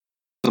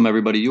Welcome,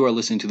 everybody. You are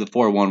listening to the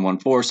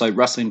 4114 Site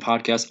Wrestling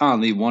Podcast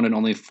on the one and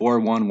only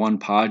 411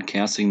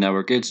 Podcasting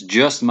Network. It's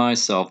just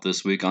myself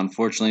this week,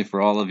 unfortunately for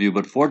all of you,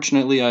 but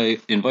fortunately, I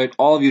invite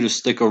all of you to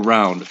stick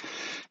around.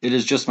 It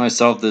is just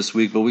myself this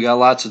week, but we got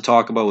lots to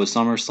talk about with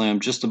SummerSlam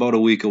just about a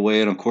week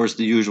away, and of course,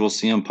 the usual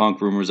CM Punk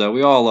rumors that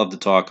we all love to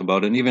talk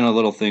about, and even a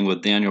little thing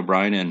with Daniel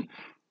Bryan and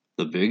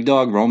the big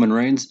dog, Roman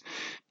Reigns.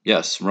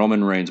 Yes,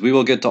 Roman Reigns. We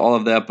will get to all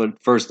of that, but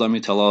first, let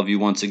me tell all of you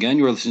once again,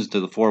 you are listening to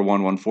the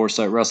 4114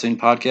 Site Wrestling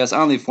Podcast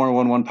on the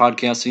 411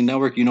 Podcasting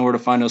Network. You know where to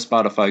find us: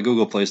 Spotify,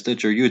 Google Play,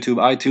 Stitcher, YouTube,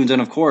 iTunes,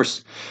 and of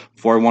course,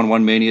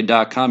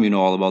 411mania.com. You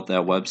know all about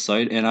that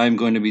website, and I'm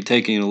going to be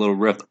taking a little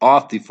riff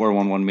off the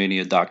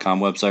 411mania.com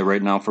website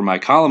right now for my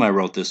column I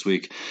wrote this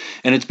week,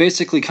 and it's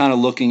basically kind of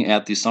looking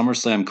at the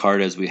SummerSlam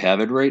card as we have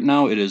it right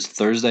now. It is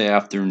Thursday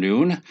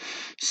afternoon,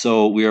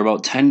 so we are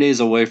about 10 days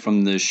away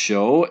from this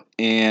show,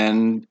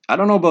 and I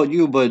don't know about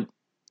you, but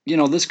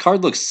this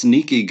card looks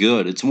sneaky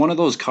good. It's one of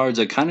those cards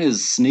that kind of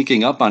is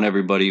sneaking up on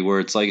everybody where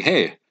it's like,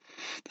 hey,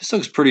 this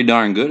looks pretty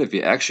darn good if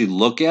you actually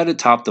look at it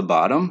top to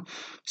bottom.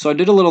 So I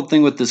did a little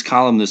thing with this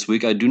column this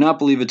week. I do not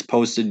believe it's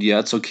posted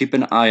yet, so keep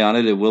an eye on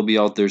it. It will be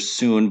out there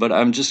soon, but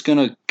I'm just going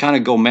to kind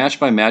of go match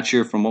by match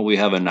here from what we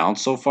have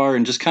announced so far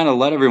and just kind of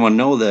let everyone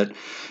know that,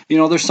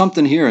 there's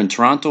something here, and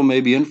Toronto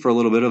may be in for a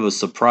little bit of a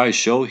surprise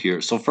show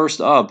here. So first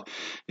up,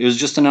 it was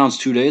just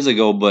announced 2 days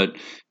ago, but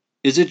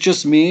is it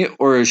just me,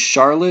 or is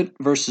Charlotte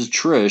versus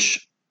Trish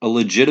a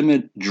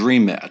legitimate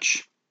dream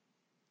match?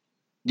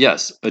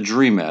 Yes, a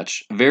dream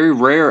match. Very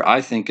rare,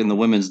 I think, in the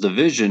women's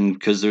division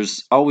because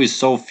there's always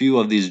so few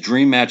of these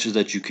dream matches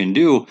that you can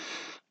do.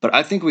 But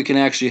I think we can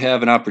actually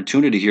have an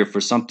opportunity here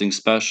for something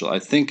special. I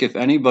think if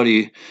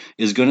anybody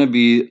is going to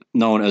be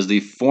known as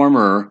the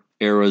former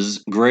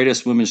era's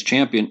greatest women's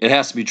champion, it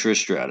has to be Trish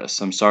Stratus.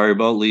 I'm sorry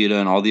about Lita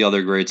and all the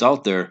other greats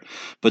out there,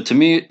 but to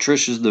me,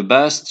 Trish is the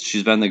best.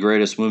 She's been the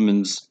greatest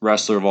women's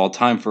wrestler of all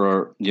time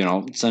for,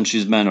 since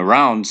she's been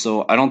around.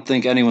 So I don't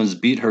think anyone's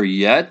beat her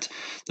yet.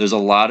 There's a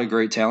lot of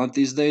great talent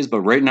these days,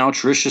 but right now,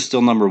 Trish is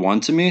still number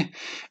one to me.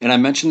 And I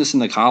mentioned this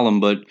in the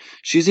column, but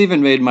she's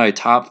even made my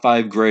top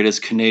 5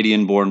 greatest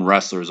Canadian-born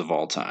wrestlers of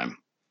all time.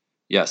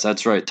 Yes,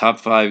 that's right. Top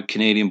 5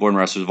 Canadian-born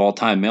wrestlers of all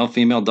time. Male,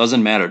 female,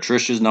 doesn't matter.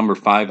 Trish is number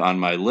 5 on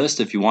my list.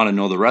 If you want to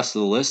know the rest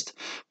of the list,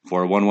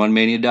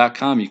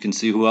 411mania.com. You can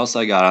see who else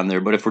I got on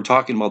there. But if we're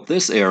talking about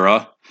this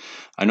era,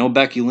 I know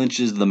Becky Lynch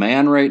is the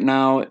man right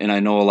now, and I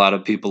know a lot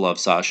of people love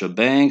Sasha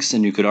Banks,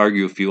 and you could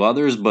argue a few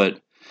others,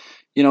 but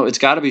it's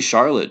got to be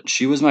Charlotte.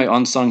 She was my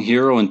unsung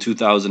hero in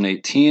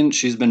 2018.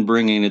 She's been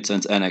bringing it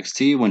since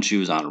NXT when she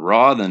was on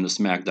Raw, then to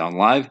SmackDown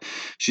Live.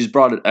 She's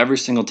brought it every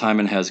single time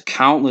and has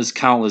countless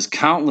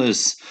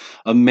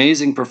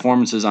amazing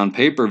performances on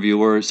pay-per-view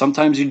where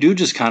sometimes you do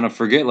just kind of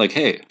forget, like,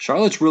 hey,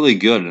 Charlotte's really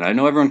good. And I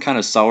know everyone kind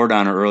of soured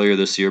on her earlier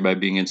this year by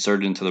being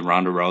inserted into the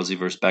Ronda Rousey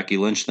versus Becky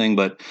Lynch thing.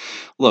 But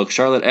look,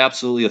 Charlotte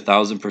absolutely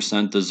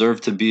 1,000%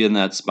 deserved to be in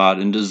that spot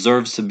and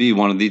deserves to be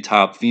one of the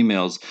top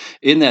females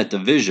in that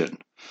division.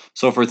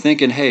 So if we're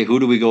thinking, hey,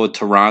 who do we go with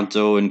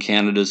Toronto and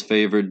Canada's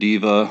favorite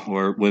diva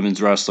or women's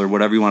wrestler,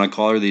 whatever you want to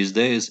call her these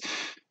days,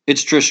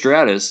 it's Trish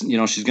Stratus.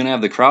 She's going to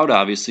have the crowd,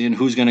 obviously, and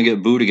who's going to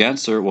get booed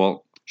against her?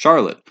 Well,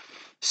 Charlotte.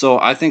 So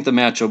I think the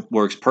matchup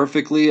works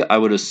perfectly. I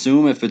would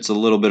assume if it's a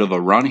little bit of a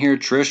run here,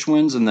 Trish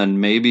wins, and then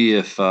maybe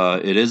if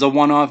it is a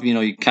one-off,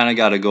 you kind of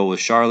got to go with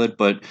Charlotte,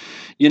 but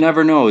you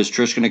never know. Is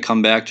Trish going to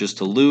come back just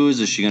to lose?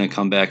 Is she going to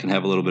come back and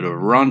have a little bit of a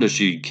run? Does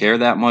she care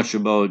that much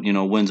about,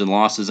 wins and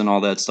losses and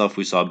all that stuff?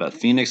 We saw Beth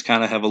Phoenix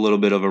kind of have a little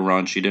bit of a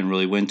run. She didn't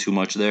really win too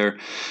much there.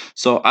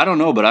 So I don't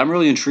know, but I'm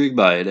really intrigued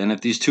by it. And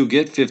if these two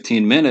get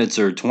 15 minutes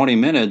or 20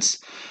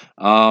 minutes,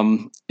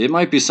 it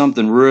might be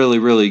something really,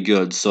 really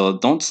good. So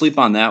don't sleep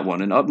on that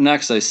one. And up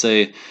next, I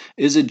say,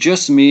 is it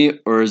just me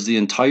or is the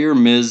entire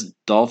Miz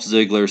Dolph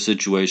Ziggler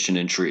situation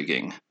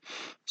intriguing?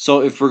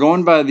 So if we're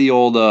going by the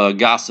old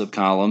gossip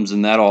columns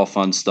and that all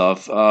fun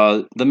stuff,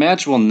 the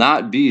match will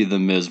not be the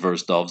Miz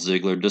versus Dolph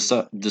Ziggler,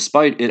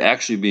 despite it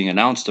actually being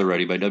announced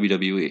already by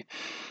WWE.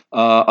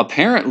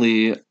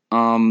 Apparently,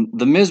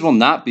 the Miz will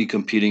not be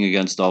competing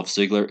against Dolph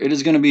Ziggler. It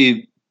is going to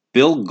be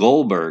Bill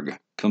Goldberg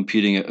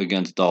competing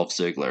against Dolph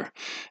Ziggler.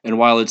 And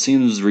while it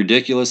seems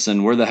ridiculous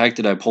and where the heck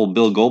did I pull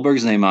Bill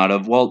Goldberg's name out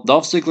of? Well,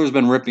 Dolph Ziggler's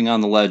been ripping on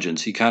the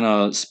legends. He kind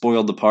of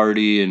spoiled the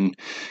party and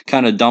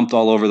kind of dumped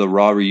all over the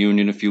Raw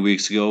reunion a few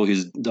weeks ago.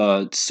 He's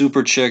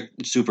super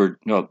kicked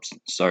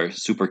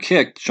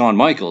Shawn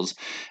Michaels.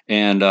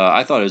 And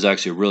I thought it was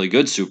actually a really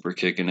good super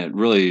kick, and it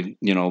really,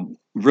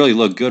 really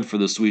looked good for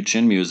the sweet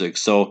chin music.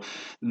 So,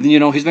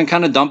 he's been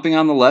kind of dumping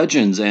on the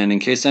legends, and in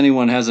case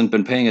anyone hasn't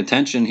been paying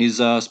attention,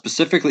 he's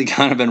specifically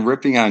kind of been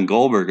ripping on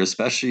Goldberg,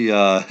 especially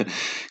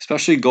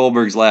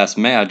Goldberg's last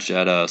match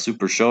at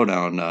Super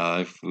Showdown,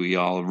 if we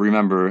all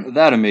remember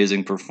that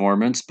amazing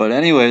performance. But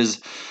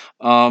anyways,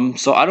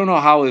 so I don't know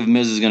how if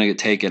Miz is going to get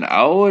taken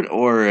out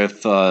or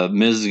if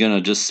Miz is going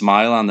to just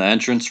smile on the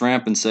entrance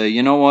ramp and say,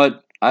 you know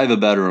what? I have a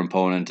better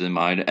opponent in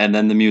mind, and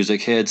then the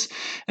music hits,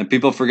 and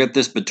people forget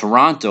this, but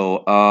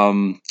Toronto,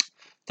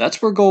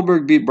 that's where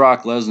Goldberg beat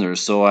Brock Lesnar,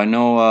 so I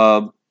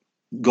know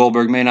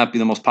Goldberg may not be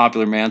the most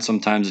popular man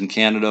sometimes in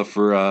Canada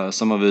for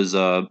some of his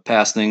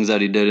past things that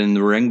he did in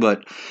the ring,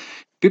 but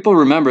people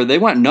remember they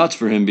went nuts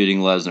for him beating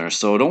Lesnar,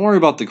 so don't worry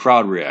about the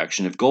crowd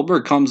reaction. If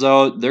Goldberg comes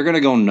out, they're going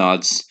to go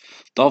nuts.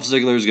 Dolph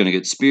Ziggler is going to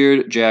get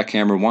speared,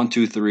 jackhammer, 1,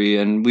 2, 3,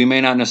 and we may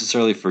not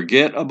necessarily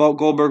forget about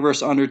Goldberg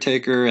versus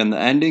Undertaker and the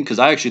ending, because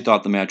I actually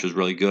thought the match was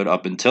really good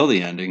up until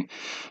the ending.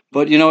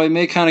 But, it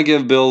may kind of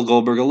give Bill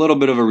Goldberg a little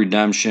bit of a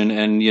redemption,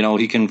 and,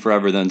 he can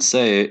forever then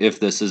say, if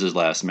this is his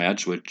last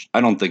match, which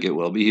I don't think it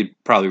will be, he'd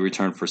probably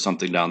return for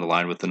something down the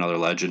line with another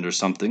legend or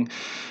something.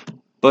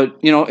 But,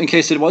 in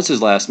case it was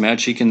his last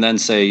match, he can then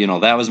say,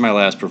 that was my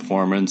last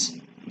performance.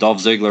 Dolph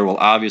Ziggler will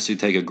obviously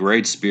take a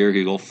great spear.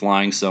 He'll go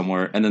flying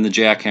somewhere. And then the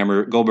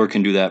jackhammer, Goldberg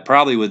can do that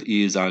probably with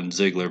ease on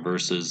Ziggler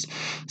versus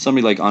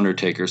somebody like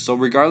Undertaker. So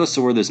regardless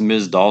of where this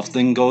Miz Dolph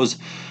thing goes,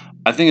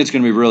 I think it's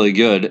going to be really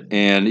good.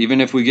 And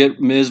even if we get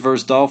Miz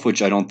versus Dolph,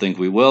 which I don't think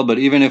we will, but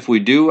even if we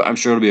do, I'm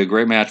sure it'll be a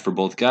great match for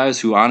both guys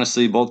who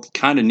honestly both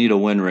kind of need a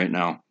win right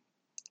now.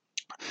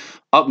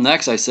 Up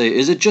next, I say,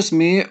 is it just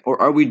me,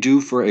 or are we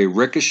due for a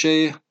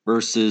Ricochet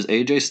versus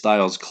AJ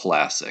Styles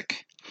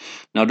classic?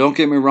 Now, don't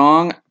get me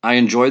wrong, I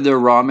enjoyed their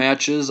Raw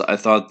matches. I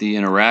thought the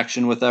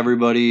interaction with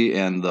everybody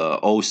and the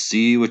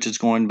OC, which is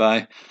going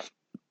by,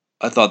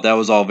 I thought that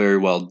was all very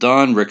well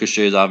done.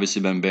 Ricochet's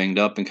obviously been banged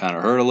up and kind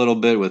of hurt a little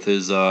bit with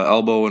his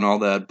elbow and all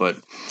that, but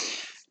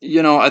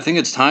I think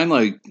it's time,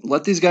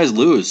 let these guys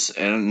lose.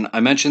 And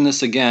I mentioned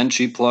this again,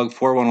 cheap plug,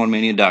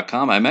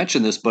 411mania.com. I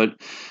mentioned this, but,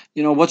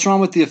 what's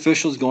wrong with the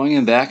officials going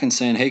in back and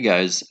saying, hey,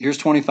 guys, here's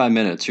 25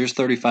 minutes, here's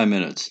 35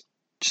 minutes.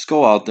 Just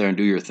go out there and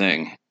do your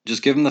thing.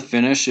 Just give them the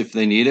finish if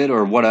they need it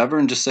or whatever,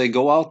 and just say,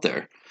 go out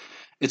there.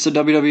 It's a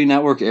WWE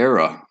Network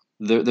era.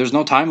 There's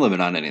no time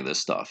limit on any of this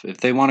stuff. If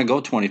they want to go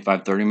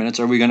 25, 30 minutes,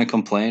 are we going to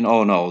complain?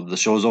 Oh, no, the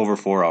show's over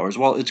 4 hours.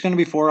 Well, it's going to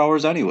be 4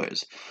 hours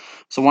anyways.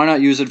 So why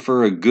not use it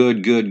for a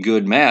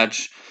good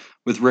match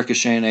with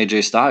Ricochet and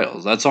AJ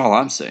Styles? That's all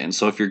I'm saying.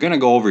 So if you're going to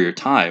go over your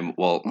time,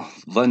 well,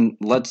 then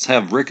let's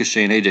have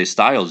Ricochet and AJ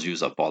Styles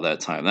use up all that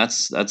time.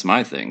 That's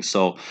my thing.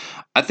 So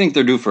I think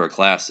they're due for a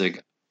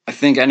classic. I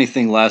think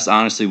anything less,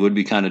 honestly, would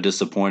be kind of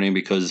disappointing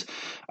because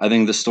I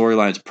think the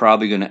storyline's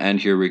probably going to end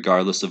here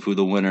regardless of who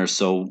the winner is.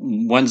 So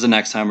when's the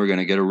next time we're going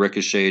to get a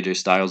Ricochet AJ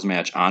Styles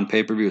match on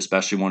pay-per-view,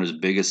 especially one as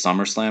big as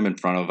SummerSlam in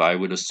front of, I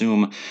would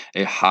assume,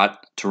 a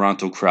hot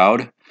Toronto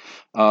crowd?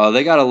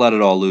 They got to let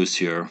it all loose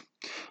here.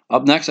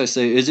 Up next, I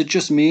say, is it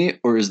just me,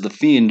 or is The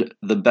Fiend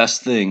the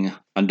best thing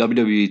on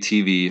WWE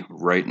TV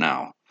right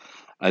now?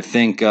 I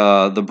think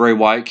the Bray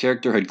Wyatt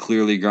character had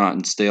clearly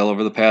gotten stale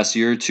over the past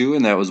year or two,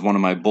 and that was one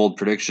of my bold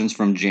predictions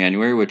from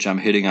January, which I'm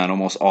hitting on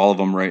almost all of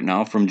them right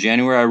now. From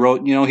January, I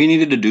wrote, he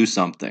needed to do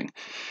something.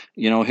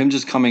 Him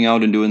just coming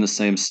out and doing the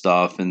same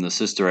stuff and the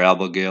Sister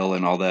Abigail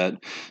and all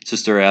that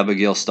Sister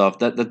Abigail stuff,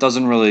 that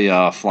doesn't really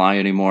fly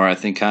anymore. I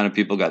think kind of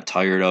people got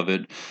tired of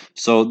it.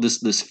 So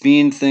this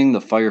Fiend thing,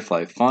 the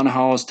Firefly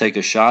Funhouse, take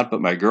a shot,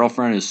 but my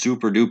girlfriend is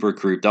super duper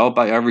creeped out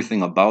by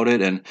everything about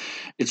it, and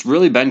it's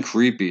really been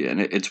creepy. And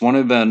it's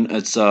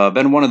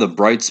been one of the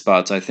bright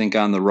spots I think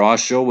on the Raw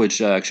show,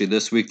 which actually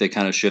this week they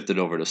kind of shifted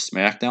over to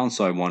SmackDown.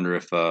 So I wonder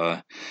if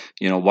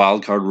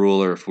wild card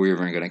rule or if we're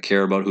even going to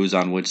care about who's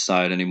on which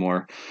side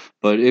anymore.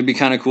 But it'd be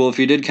kind of cool if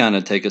he did kind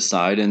of take a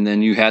side, and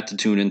then you had to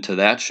tune into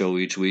that show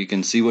each week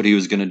and see what he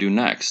was going to do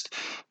next.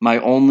 My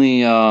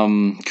only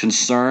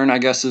concern, I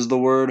guess is the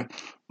word,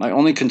 my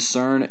only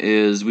concern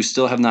is we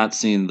still have not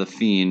seen The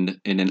Fiend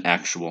in an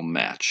actual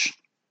match.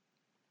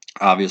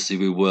 Obviously,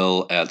 we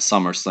will at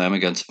SummerSlam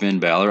against Finn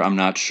Balor. I'm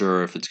not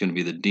sure if it's going to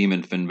be the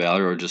Demon Finn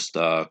Balor or just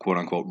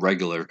quote-unquote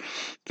regular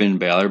Finn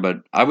Balor, but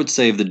I would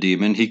save the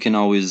Demon. He can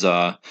always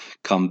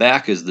come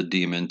back as the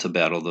Demon to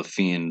battle the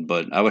Fiend,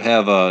 but I would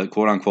have a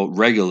quote-unquote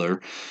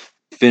regular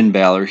Finn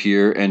Balor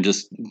here and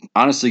just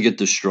honestly get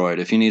destroyed.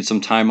 If he needs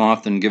some time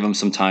off, then give him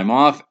some time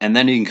off, and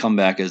then he can come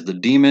back as the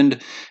Demon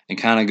and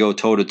kind of go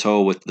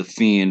toe-to-toe with the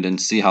Fiend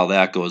and see how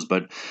that goes.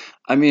 But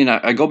I mean,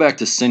 I go back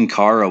to Sin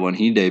Cara when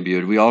he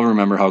debuted. We all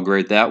remember how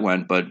great that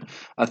went, but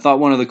I thought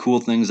one of the cool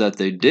things that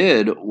they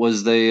did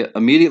was they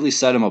immediately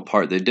set him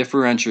apart. They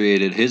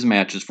differentiated his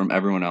matches from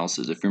everyone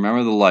else's. If you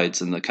remember the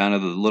lights and the kind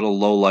of the little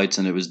low lights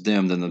and it was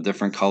dimmed and the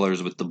different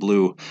colors with the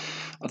blue,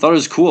 I thought it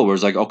was cool where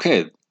it's like,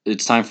 okay,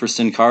 it's time for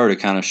Sin Cara to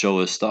kind of show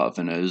his stuff.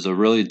 And it was a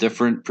really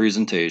different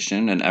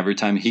presentation, and every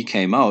time he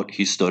came out,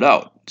 he stood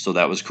out. So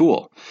that was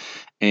cool.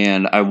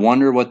 And I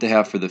wonder what they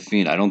have for the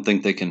Fiend. I don't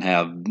think they can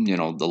have,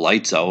 the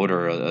lights out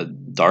or a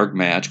dark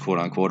match, quote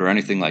unquote, or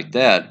anything like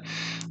that.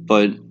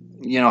 But,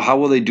 how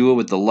will they do it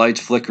with the lights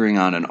flickering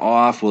on and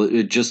off? Will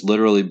it just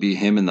literally be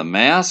him in the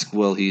mask?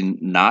 Will he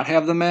not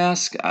have the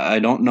mask? I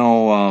don't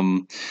know.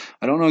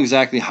 I don't know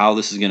exactly how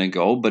this is going to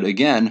go. But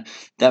again,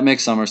 that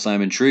makes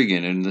SummerSlam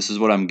intriguing. And this is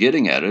what I'm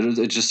getting at.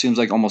 It just seems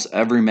like almost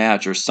every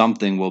match or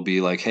something will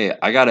be like, hey,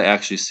 I got to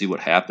actually see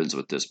what happens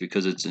with this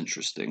because it's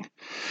interesting.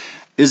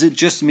 Is it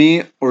just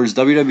me, or is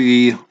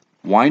WWE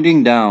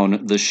winding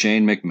down the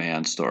Shane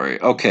McMahon story?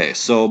 Okay,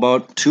 so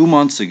about 2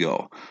 months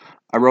ago,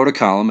 I wrote a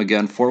column,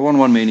 again,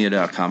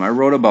 411mania.com. I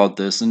wrote about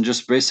this and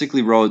just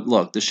basically wrote,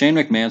 look, the Shane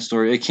McMahon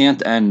story, it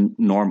can't end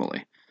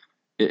normally.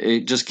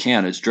 It just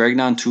can't. It's dragged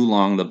on too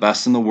long. The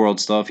best in the world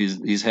stuff.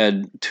 He's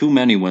had too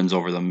many wins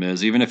over the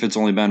Miz, even if it's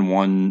only been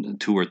 1,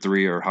 2, or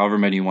 3, or however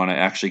many you want to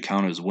actually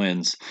count as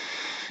wins.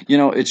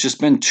 It's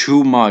just been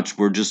too much.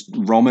 We're just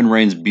Roman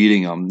Reigns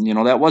beating him.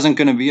 That wasn't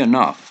going to be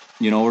enough.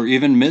 Or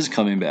even Miz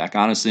coming back,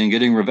 honestly, and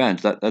getting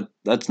revenge.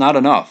 That's not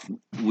enough.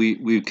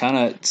 We've kind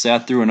of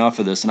sat through enough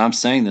of this, and I'm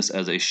saying this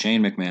as a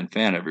Shane McMahon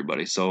fan,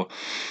 everybody. So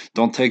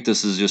don't take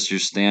this as just your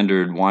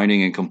standard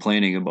whining and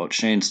complaining about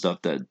Shane stuff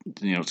that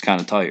it's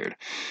kind of tired.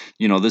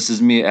 This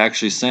is me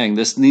actually saying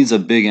this needs a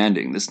big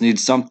ending. This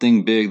needs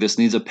something big. This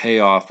needs a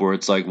payoff where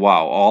it's like,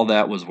 wow, all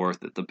that was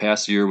worth it. The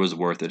past year was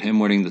worth it. Him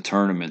winning the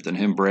tournament and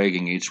him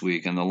bragging each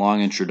week and the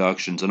long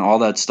introductions and all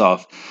that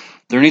stuff.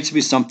 There needs to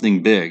be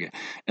something big.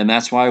 And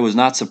that's why I was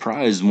not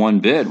surprised one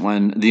bit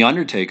when The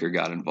Undertaker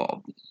got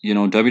involved.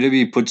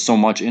 WWE put so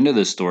much into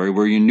this story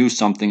where you knew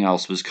something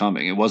else was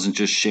coming. It wasn't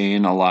just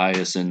Shane,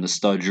 Elias, and the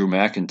stud Drew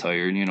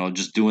McIntyre,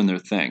 just doing their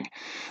thing.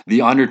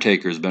 The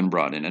Undertaker's been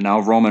brought in, and now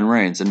Roman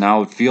Reigns. And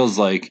now it feels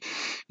like,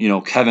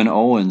 Kevin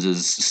Owens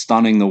is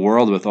stunning the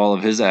world with all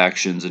of his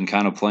actions and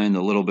kind of playing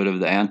the little bit of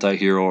the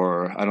anti-hero,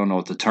 or I don't know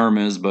what the term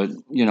is, but,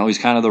 he's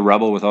kind of the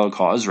rebel without a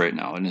cause right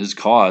now. And his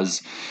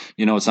cause,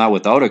 it's not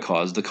without a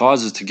cause. The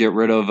cause is to get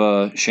rid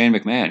of Shane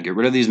McMahon, get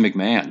rid of these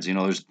McMahons.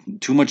 There's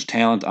too much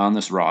talent on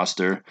this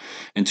roster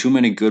and too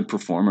many good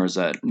performers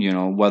that,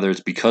 whether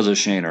it's because of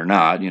Shane or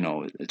not,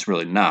 it's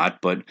really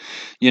not. But,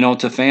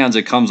 to fans,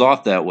 it comes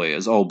off that way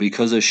as, oh,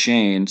 because of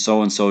Shane,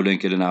 so-and-so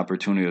didn't get an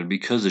opportunity. Or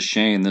because of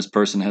Shane, this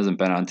person hasn't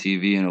been on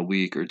TV in a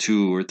week or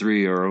 2 or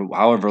 3 or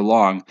however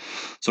long.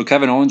 So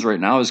Kevin Owens right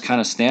now is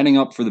kind of standing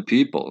up for the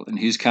people, and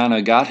he's kind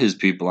of got his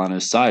people on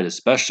his side,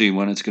 especially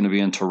when it's going to be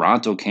in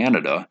Toronto,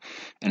 Canada.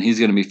 And he's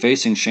going to be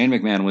facing Shane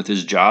McMahon with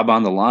his job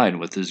on the line,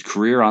 with his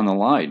career on the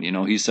line.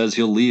 He says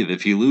he'll leave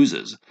if he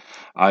loses.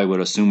 I would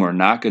assume we're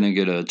not going to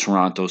get a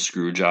Toronto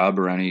screw job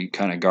or any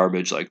kind of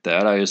garbage like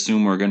that. I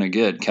assume we're going to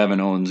get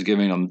Kevin Owens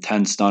giving him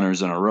 10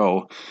 stunners in a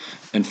row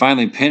and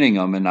finally pinning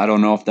him. And I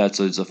don't know if that's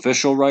his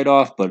official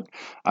write-off, but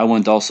I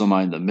wouldn't also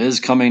mind the Miz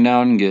coming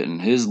down and getting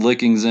his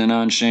lickings in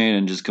on Shane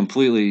and just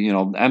completely,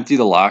 empty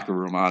the locker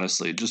room,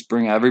 honestly. Just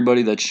bring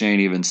everybody that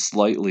Shane even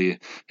slightly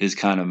is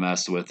kind of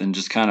messed with and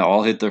just kind of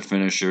all hit their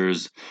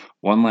finishers.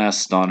 One last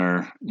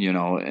stunner,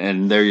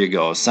 and there you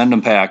go. Send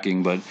them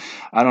packing. But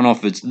I don't know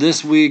if it's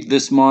this week,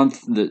 this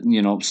month,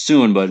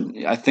 soon. But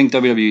I think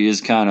WWE is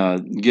kind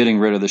of getting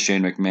rid of the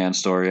Shane McMahon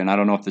story, and I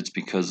don't know if it's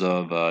because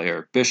of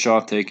Eric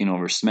Bischoff taking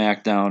over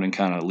SmackDown and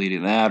kind of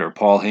leading that, or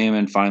Paul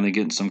Heyman finally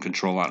getting some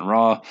control on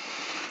Raw.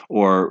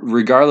 Or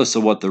regardless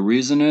of what the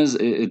reason is,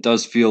 it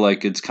does feel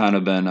like it's kind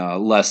of been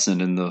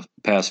lessened in the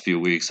past few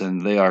weeks,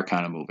 and they are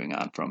kind of moving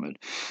on from it.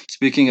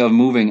 Speaking of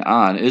moving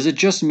on, is it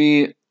just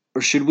me,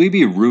 or should we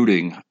be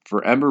rooting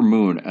for Ember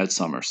Moon at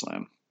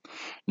SummerSlam?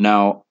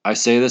 Now, I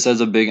say this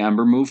as a big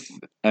Ember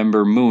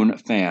Moon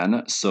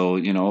fan, so, a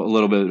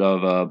little bit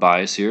of a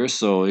bias here,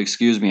 so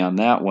excuse me on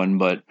that one,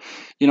 but,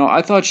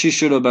 I thought she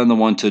should have been the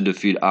one to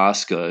defeat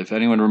Asuka. If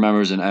anyone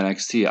remembers in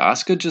NXT,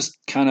 Asuka just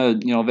kind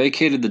of,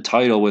 vacated the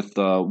title with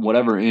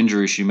whatever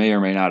injury she may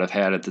or may not have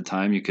had at the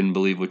time. You can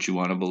believe what you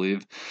want to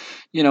believe.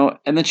 And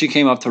then she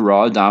came up to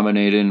Raw,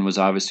 dominated, and was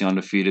obviously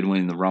undefeated,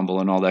 winning the Rumble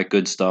and all that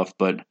good stuff,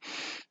 but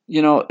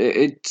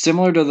it's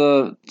similar to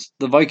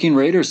the Viking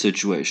Raiders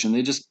situation.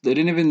 They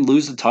didn't even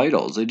lose the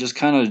titles. They just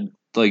kind of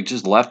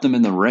just left them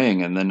in the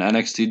ring, and then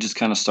NXT just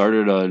kind of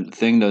started a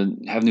thing to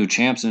have new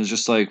champs, and it's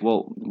just like,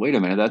 well, wait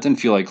a minute, that didn't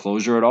feel like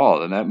closure at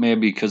all, and that may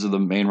be because of the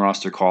main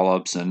roster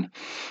call-ups and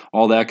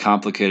all that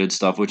complicated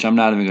stuff, which I'm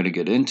not even going to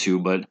get into.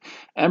 But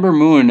Ember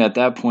Moon at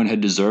that point had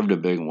deserved a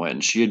big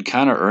win. She had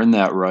kind of earned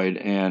that right,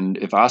 and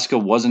if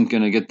Asuka wasn't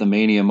going to get the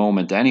Mania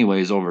moment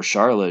anyways over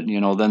Charlotte,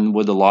 then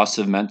would the loss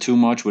have meant too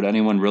much? Would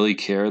anyone really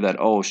care that,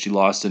 oh, she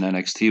lost in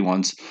NXT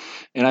once?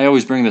 And I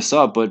always bring this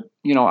up, but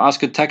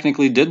Asuka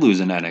technically did lose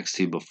in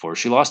NXT before.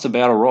 She lost a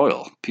Battle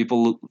Royal.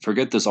 People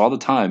forget this all the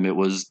time. It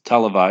was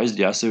televised.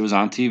 Yes, it was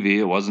on TV.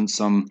 It wasn't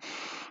some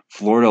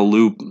Florida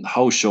Loop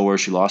house show where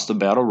she lost a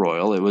Battle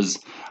Royal. It was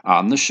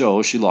on the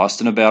show. She lost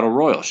in a Battle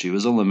Royal. She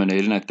was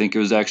eliminated, and I think it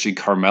was actually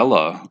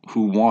Carmella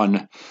who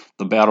won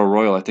the Battle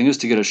Royal. I think it was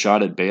to get a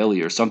shot at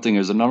Bayley or something. It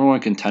was a number one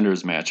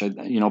contenders match.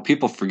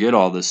 People forget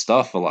all this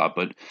stuff a lot,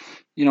 but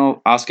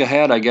Asuka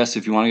had, I guess,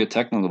 if you want to get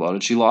technical about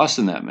it, she lost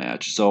in that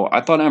match. So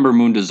I thought Ember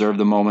Moon deserved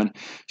the moment.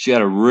 She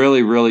had a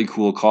really, really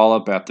cool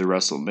call-up after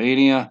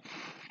WrestleMania,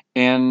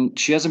 and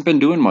she hasn't been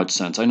doing much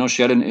since. I know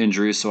she had an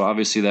injury, so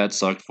obviously that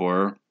sucked for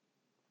her.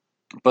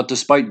 But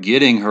despite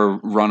getting her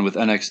run with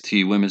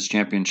NXT Women's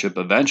Championship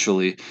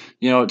eventually,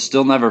 it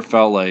still never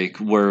felt like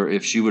where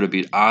if she would have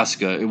beat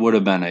Asuka, it would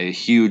have been a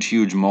huge,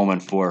 huge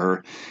moment for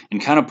her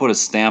and kind of put a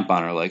stamp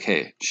on her like,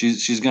 hey,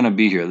 she's going to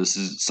be here. This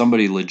is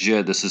somebody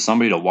legit. This is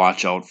somebody to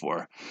watch out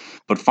for.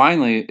 But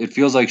finally, it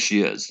feels like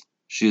she is.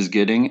 She is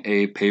getting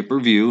a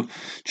pay-per-view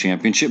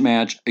championship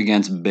match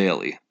against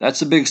Bayley.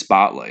 That's a big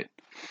spotlight.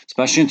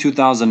 especially in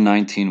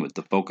 2019 with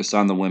the focus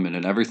on the women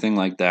and everything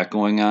like that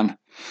going on.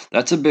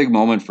 That's a big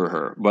moment for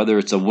her. Whether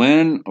it's a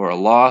win or a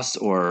loss,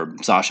 or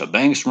Sasha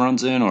Banks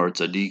runs in, or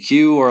it's a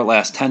DQ, or it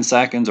lasts 10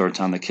 seconds, or it's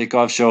on the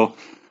kickoff show.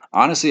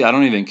 Honestly, I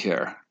don't even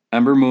care.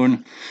 Ember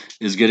Moon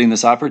is getting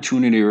this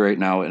opportunity right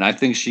now, and I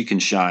think she can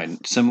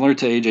shine. Similar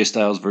to AJ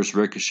Styles versus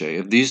Ricochet.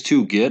 If these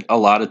two get a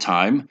lot of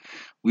time,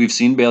 we've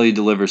seen Bayley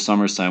deliver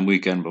SummerSlam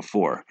weekend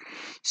before.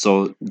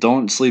 So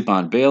don't sleep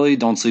on Bayley.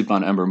 Don't sleep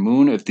on Ember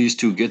Moon. If these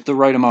two get the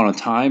right amount of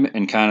time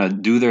and kind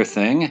of do their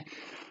thing,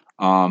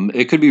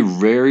 it could be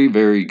very,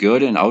 very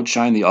good and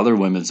outshine the other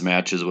women's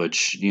matches,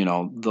 which,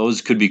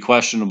 those could be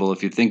questionable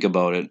if you think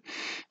about it.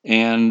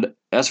 And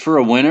as for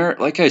a winner,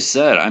 like I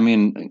said, I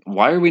mean,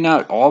 why are we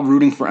not all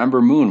rooting for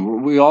Ember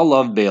Moon? We all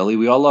love Bayley.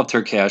 We all loved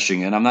her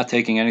cashing in. I'm not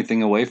taking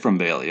anything away from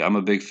Bayley. I'm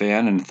a big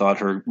fan and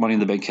thought her Money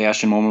in the Bank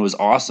cash in moment was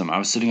awesome. I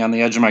was sitting on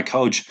the edge of my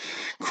couch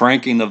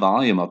cranking the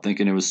volume up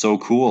thinking it was so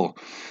cool.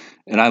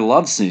 And I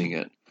love seeing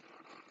it.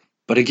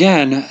 But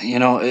again,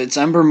 it's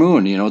Ember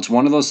Moon. It's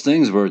one of those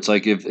things where it's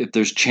like if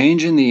there's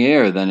change in the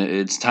air, then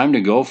it's time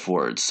to go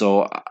for it.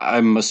 So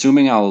I'm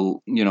assuming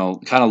I'll,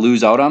 kind of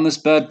lose out on this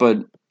bet, but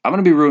I'm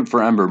going to be rooting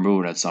for Ember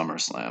Moon at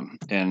SummerSlam.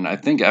 And I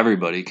think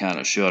everybody kind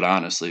of should,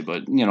 honestly,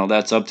 but,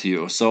 that's up to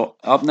you. So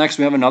up next,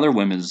 we have another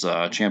women's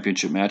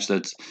championship match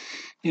that's,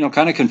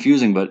 kind of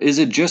confusing, but is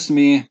it just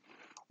me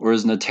or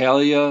is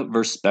Natalya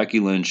versus Becky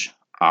Lynch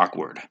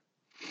awkward?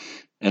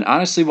 And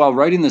honestly, while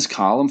writing this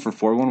column for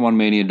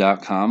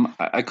 411mania.com,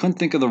 I couldn't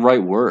think of the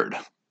right word.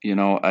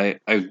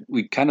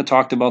 We kind of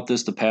talked about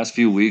this the past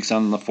few weeks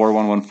on the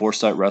 411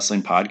 Foresight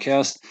Wrestling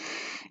podcast.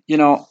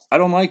 I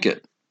don't like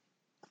it.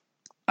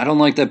 I don't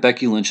like that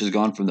Becky Lynch has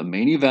gone from the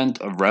main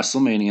event of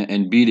WrestleMania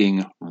and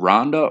beating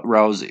Ronda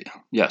Rousey.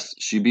 Yes,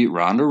 she beat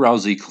Ronda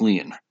Rousey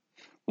clean.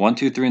 1,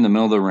 2, 3 in the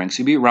middle of the ring.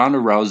 She beat Ronda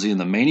Rousey in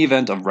the main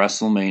event of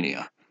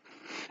WrestleMania.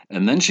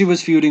 And then she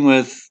was feuding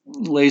with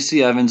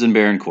Lacey Evans and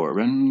Baron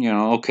Corbin.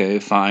 Okay,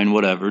 fine,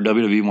 whatever.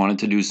 WWE wanted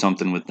to do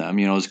something with them.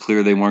 It was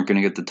clear they weren't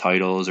going to get the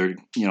titles or,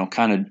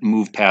 kind of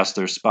move past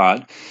their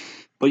spot.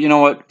 But you know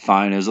what?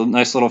 Fine. It was a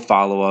nice little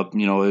follow-up.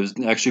 It was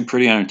actually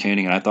pretty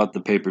entertaining, and I thought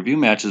the pay-per-view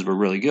matches were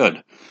really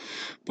good.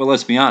 But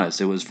let's be honest.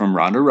 It was from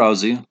Ronda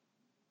Rousey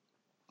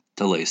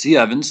to Lacey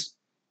Evans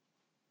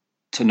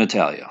to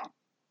Natalya.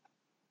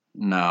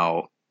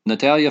 Now,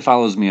 Natalya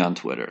follows me on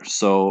Twitter,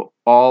 so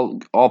all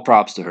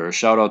props to her.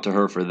 Shout out to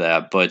her for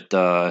that. But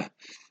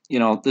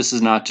this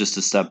is not just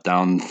a step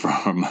down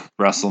from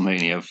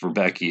WrestleMania for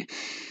Becky.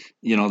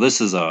 This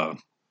is a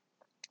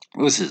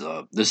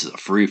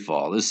free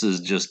fall. This is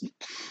just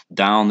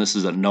down. This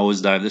is a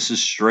nosedive. This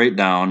is straight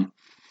down.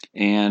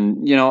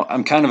 And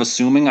I'm kind of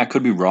assuming, I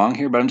could be wrong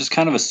here, but I'm just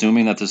kind of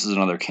assuming that this is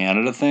another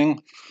Canada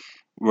thing,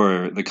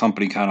 where the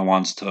company kind of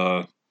wants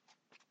to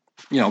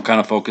kind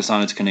of focus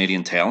on its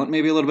Canadian talent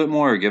maybe a little bit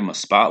more or give them a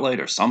spotlight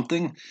or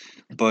something.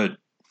 But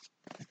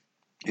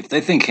if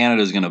they think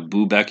Canada is going to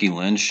boo Becky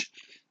Lynch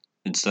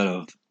instead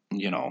of,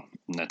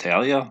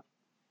 Natalya,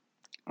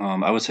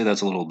 I would say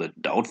that's a little bit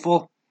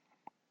doubtful.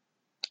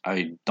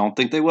 I don't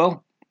think they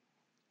will.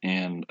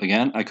 And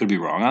again, I could be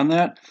wrong on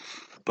that.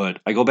 But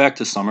I go back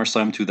to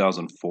SummerSlam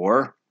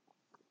 2004,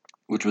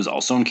 which was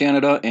also in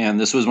Canada. And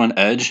this was when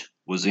Edge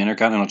was the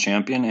Intercontinental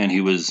Champion and he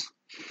was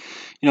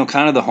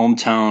kind of the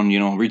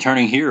hometown,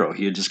 returning hero.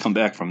 He had just come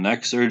back from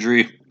neck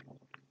surgery.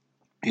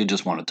 He had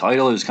just won a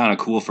title. It was kind of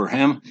cool for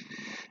him.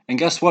 And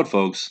guess what,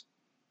 folks?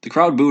 The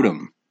crowd booed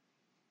him.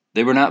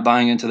 They were not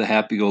buying into the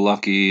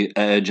happy-go-lucky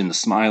Edge and the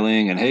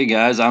smiling and, hey,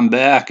 guys, I'm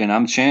back and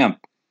I'm champ.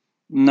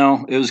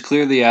 No, it was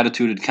clear the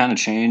attitude had kind of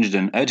changed,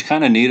 and Edge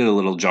kind of needed a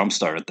little jump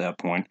start at that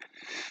point.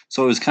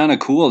 So it was kind of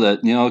cool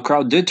that, the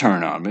crowd did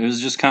turn on him. It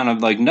was just kind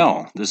of like,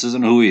 no, this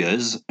isn't who he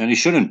is, and he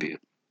shouldn't be.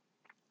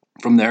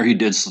 From there, he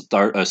did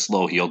start a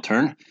slow heel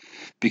turn,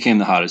 became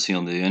the hottest heel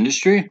in the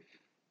industry,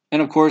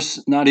 and of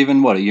course, not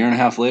even, a year and a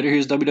half later, he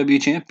was WWE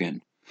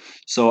Champion.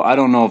 So I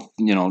don't know if,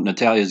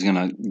 Natalya is going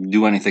to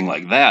do anything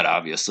like that,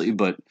 obviously,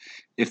 but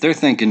if they're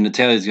thinking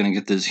Natalya is going to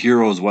get this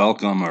hero's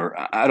welcome, or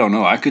I don't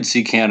know, I could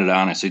see Canada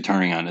honestly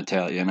turning on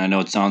Natalya, and I know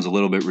it sounds a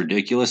little bit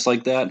ridiculous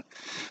like that,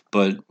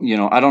 but,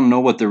 I don't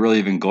know what they're really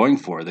even going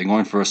for. Are they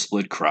going for a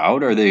split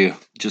crowd? Are they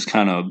just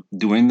kind of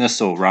doing this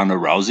so Ronda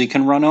Rousey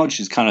can run out?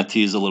 She's kind of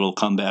teased a little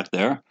comeback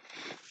there.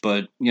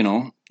 But,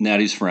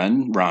 Natty's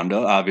friend, Ronda,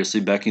 obviously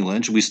Becky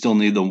Lynch. We still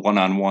need the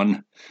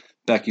one-on-one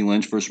Becky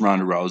Lynch versus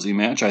Ronda Rousey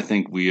match. I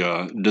think we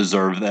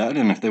deserve that.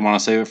 And if they want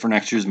to save it for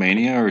next year's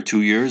Mania or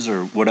 2 years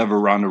or whatever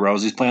Ronda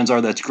Rousey's plans are,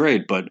 that's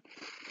great. But,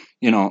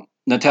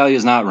 Natalya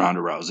is not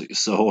Ronda Rousey.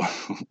 So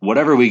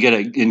whatever we get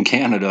in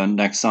Canada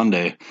next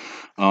Sunday,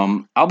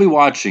 I'll be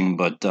watching,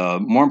 but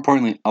more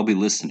importantly, I'll be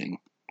listening.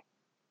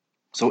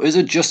 So is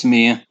it just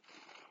me,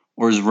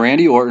 or is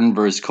Randy Orton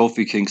versus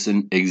Kofi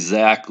Kingston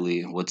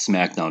exactly what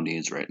SmackDown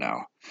needs right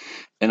now?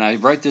 And I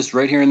write this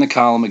right here in the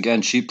column.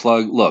 Again, cheap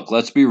plug. Look,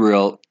 let's be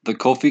real. The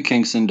Kofi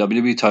Kingston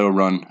WWE title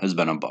run has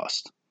been a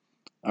bust.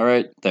 All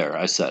right, there,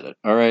 I said it.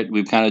 All right,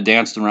 we've kind of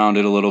danced around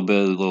it a little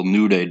bit, a little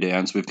New Day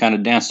dance. We've kind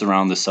of danced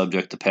around the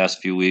subject the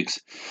past few weeks.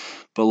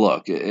 But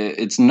look,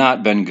 it's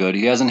not been good.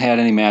 He hasn't had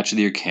any match of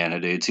the year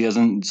candidates. He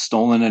hasn't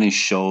stolen any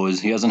shows.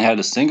 He hasn't had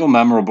a single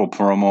memorable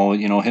promo.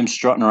 Him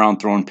strutting around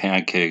throwing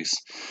pancakes,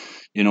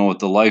 with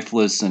the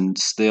lifeless and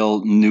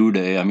stale New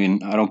Day. I mean,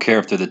 I don't care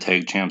if they're the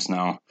tag champs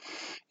now.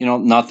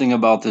 Nothing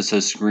about this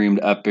has screamed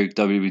epic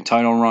WWE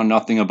title run.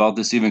 Nothing about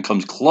this even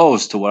comes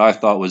close to what I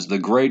thought was the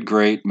great,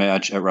 great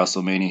match at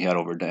WrestleMania he had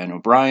over Daniel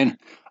Bryan.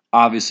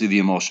 Obviously, the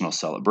emotional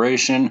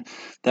celebration.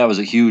 That was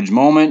a huge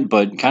moment,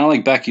 but kind of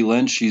like Becky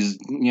Lynch, he's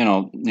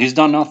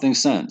done nothing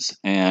since.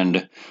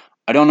 And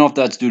I don't know if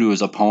that's due to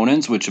his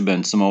opponents, which have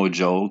been Samoa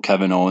Joe,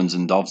 Kevin Owens,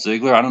 and Dolph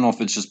Ziggler. I don't know if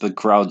it's just the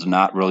crowd's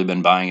not really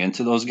been buying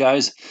into those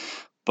guys.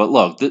 But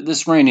look,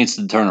 this reign needs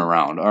to turn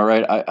around, all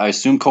right? I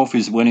assume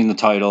Kofi's winning the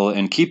title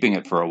and keeping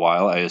it for a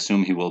while. I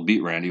assume he will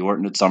beat Randy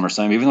Orton at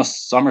SummerSlam, even though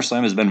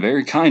SummerSlam has been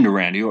very kind to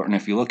Randy Orton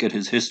if you look at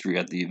his history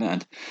at the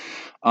event.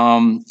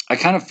 I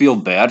kind of feel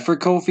bad for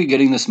Kofi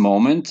getting this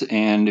moment,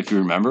 and if you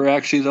remember,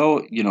 actually,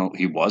 though,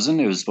 he wasn't.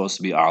 It was supposed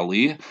to be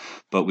Ali,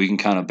 but we can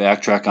kind of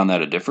backtrack on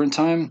that a different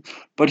time.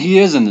 But he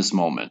is in this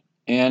moment.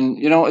 And,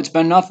 it's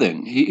been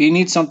nothing. He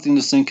needs something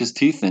to sink his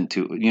teeth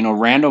into.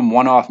 Random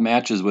one-off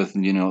matches with,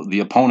 the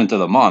opponent of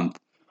the month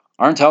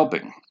aren't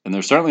helping. And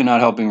they're certainly not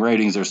helping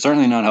ratings. They're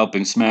certainly not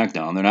helping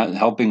SmackDown. They're not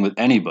helping with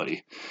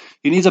anybody.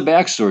 He needs a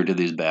backstory to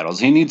these battles.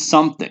 He needs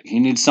something. He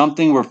needs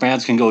something where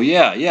fans can go,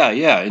 yeah, yeah,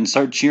 yeah, and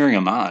start cheering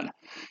him on.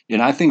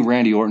 And I think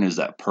Randy Orton is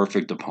that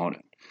perfect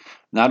opponent.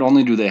 Not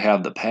only do they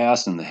have the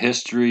past and the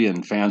history,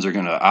 and fans are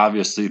going to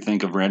obviously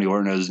think of Randy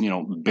Orton as,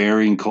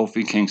 burying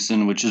Kofi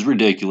Kingston, which is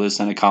ridiculous,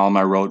 and a column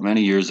I wrote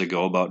many years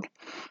ago about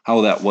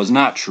how that was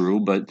not true,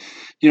 but,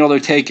 they're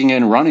taking it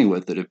and running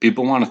with it. If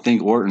people want to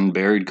think Orton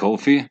buried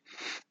Kofi,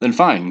 then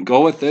fine,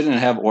 go with it and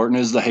have Orton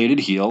as the hated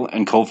heel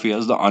and Kofi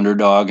as the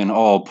underdog, and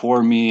oh,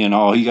 poor me, and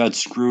oh, he got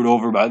screwed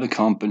over by the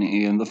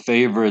company and the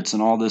favorites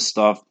and all this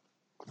stuff.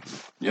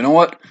 You know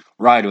what?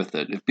 Ride with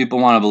it. If people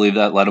want to believe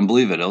that, let them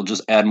believe it. It'll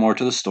just add more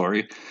to the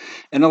story,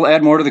 and it'll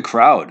add more to the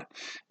crowd.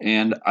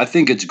 And I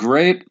think it's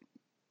great.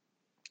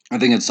 I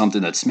think it's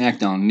something that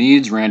SmackDown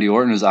needs. Randy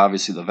Orton is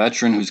obviously the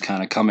veteran who's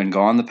kind of come and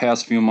gone the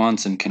past few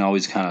months and can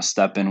always kind of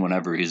step in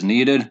whenever he's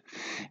needed.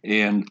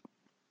 And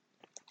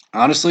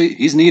honestly,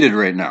 he's needed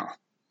right now.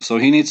 So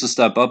he needs to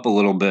step up a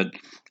little bit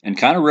and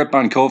kind of rip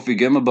on Kofi,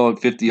 give him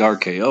about 50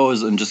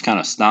 RKOs, and just kind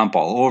of stomp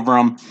all over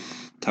him.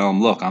 Tell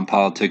him, look, I'm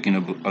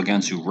politicking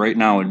against you right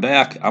now and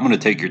back. I'm going to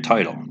take your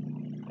title.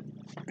 And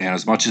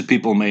as much as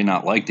people may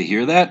not like to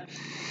hear that,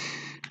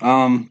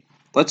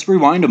 let's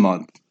rewind a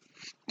month.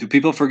 Do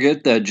people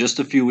forget that just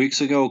a few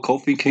weeks ago,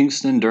 Kofi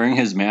Kingston, during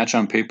his match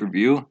on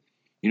pay-per-view,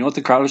 you know what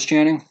the crowd was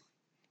chanting?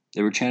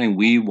 They were chanting,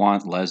 "We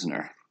want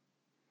Lesnar."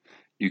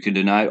 You can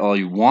deny it all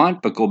you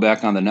want, but go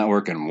back on the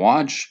network and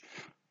watch,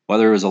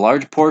 whether it was a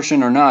large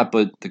portion or not,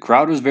 but the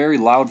crowd was very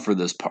loud for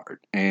this part.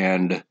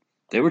 And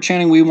they were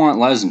chanting, "We want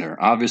Lesnar,"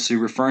 obviously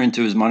referring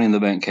to his Money in the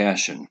Bank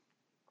cash-in.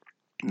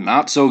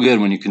 Not so good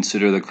when you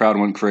consider the crowd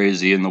went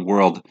crazy and the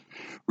world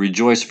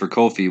rejoiced for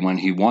Kofi when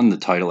he won the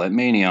title at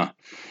Mania.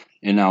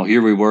 And now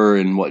here we were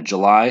in,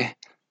 July?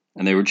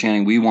 And they were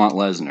chanting, "We want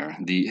Lesnar."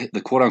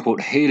 The quote-unquote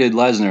hated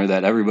Lesnar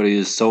that everybody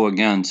is so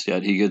against,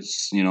 yet he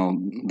gets,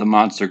 the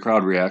monster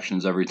crowd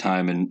reactions every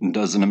time and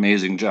does an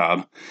amazing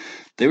job.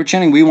 They were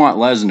chanting, "We want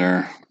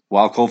Lesnar,"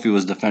 while Kofi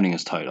was defending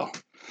his title.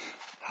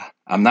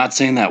 I'm not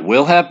saying that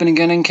will happen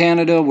again in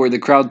Canada where the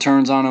crowd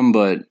turns on him,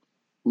 but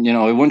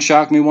it wouldn't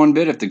shock me one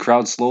bit if the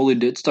crowd slowly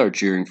did start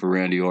cheering for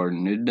Randy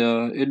Orton.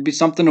 It'd be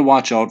something to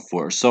watch out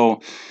for.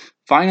 So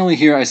finally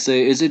here I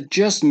say, is it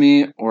just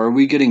me or are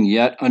we getting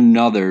yet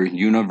another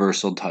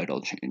Universal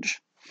title change?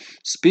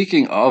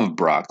 Speaking of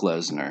Brock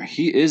Lesnar,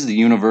 he is the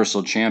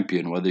Universal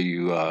Champion, whether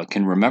you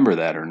can remember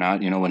that or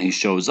not, when he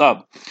shows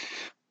up.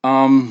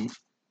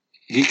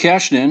 He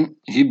cashed in.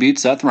 He beat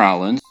Seth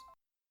Rollins.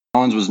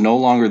 Rollins was no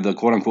longer the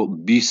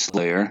quote-unquote Beast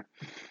Slayer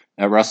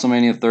at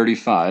WrestleMania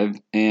 35,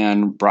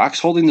 and Brock's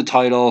holding the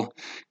title,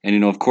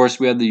 and, of course,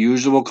 we had the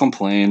usual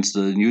complaints,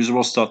 the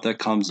usual stuff that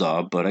comes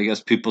up, but I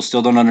guess people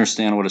still don't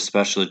understand what a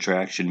special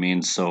attraction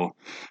means, so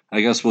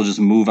I guess we'll just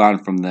move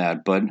on from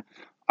that, but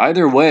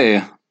either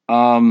way,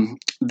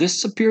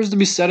 this appears to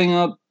be setting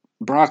up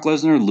Brock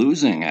Lesnar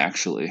losing,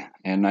 actually,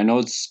 and I know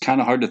it's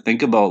kind of hard to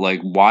think about,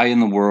 why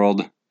in the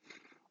world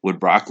would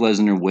Brock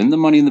Lesnar win the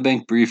Money in the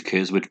Bank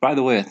briefcase, which, by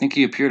the way, I think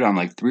he appeared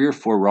on 3 or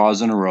 4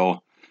 Raws in a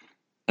row,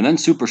 and then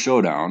Super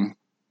Showdown,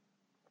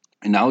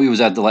 and now he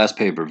was at the last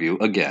pay-per-view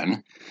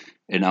again,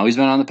 and now he's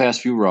been on the past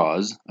few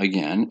Raws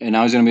again, and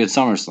now he's going to be at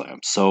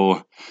SummerSlam.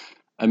 So,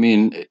 I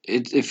mean,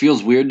 it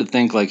feels weird to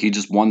think he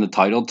just won the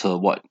title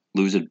to,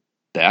 lose it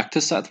back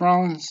to Seth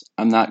Rollins?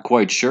 I'm not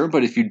quite sure,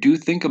 but if you do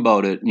think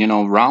about it,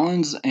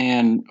 Rollins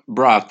and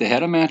Brock, they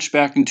had a match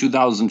back in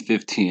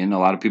 2015. A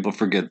lot of people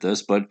forget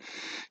this, but,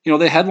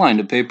 they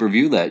headlined a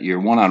pay-per-view that year,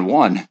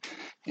 one-on-one,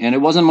 and it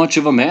wasn't much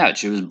of a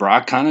match. It was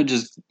Brock kind of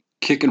just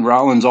kicking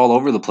Rollins all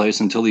over the place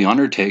until The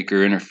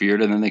Undertaker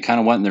interfered, and then they kind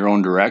of went in their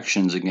own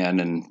directions again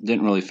and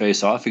didn't really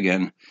face off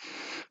again.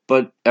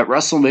 But at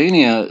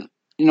WrestleMania,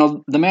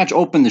 the match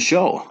opened the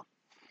show.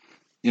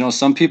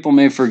 Some people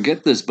may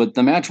forget this, but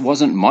the match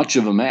wasn't much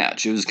of a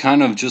match. It was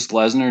kind of just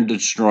Lesnar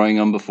destroying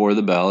him before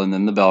the bell, and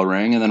then the bell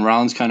rang, and then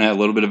Rollins kind of had a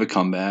little bit of a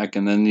comeback,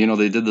 and then,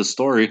 they did the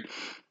story,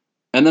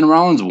 and then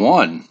Rollins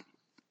won,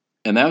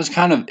 and that was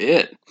kind of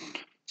it.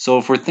 So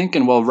if we're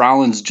thinking, well,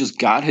 Rollins just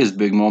got his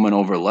big moment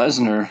over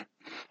Lesnar,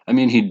 I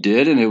mean, he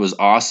did, and it was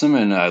awesome,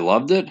 and I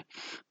loved it.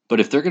 But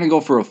if they're going to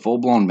go for a full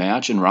blown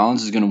match and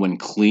Rollins is going to win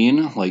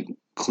clean, like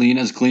clean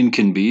as clean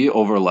can be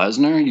over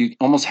Lesnar, you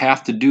almost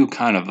have to do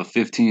kind of a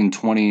 15,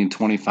 20,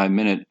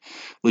 25-minute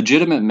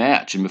legitimate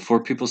match. And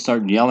before people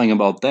start yelling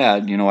about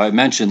that, I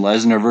mentioned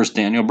Lesnar versus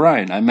Daniel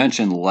Bryan. I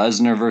mentioned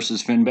Lesnar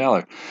versus Finn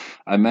Balor.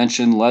 I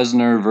mentioned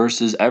Lesnar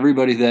versus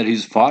everybody that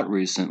he's fought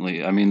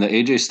recently. I mean, the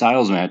AJ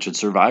Styles match at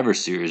Survivor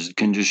Series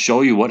can just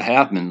show you what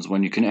happens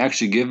when you can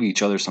actually give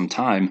each other some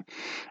time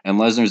and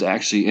Lesnar's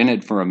actually in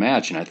it for a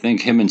match. And I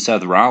think him and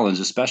Seth Rollins,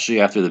 especially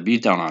after the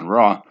beatdown on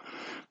Raw,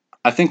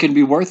 I think it'd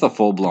be worth a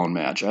full-blown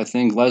match. I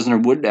think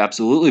Lesnar would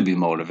absolutely be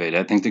motivated.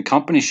 I think the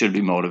company should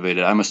be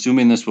motivated. I'm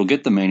assuming this will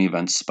get the main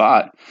event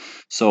spot.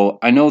 So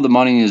I know the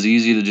money is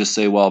easy to just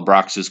say, well,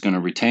 Brock's just going to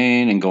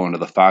retain and go into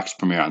the Fox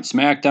premiere on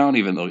SmackDown,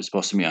 even though he's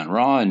supposed to be on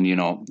Raw. And,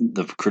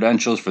 the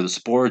credentials for the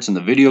sports and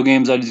the video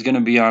games that he's going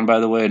to be on, by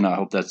the way, and I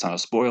hope that's not a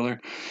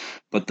spoiler.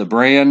 But the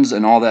brands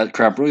and all that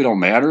crap really don't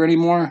matter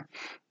anymore.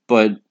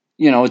 But,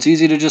 it's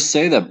easy to just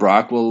say that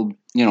Brock will,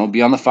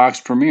 be on the Fox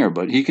premiere,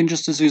 but he can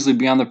just as easily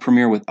be on the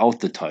premiere without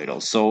the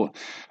title. So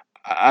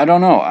I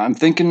don't know. I'm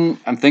thinking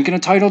a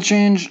title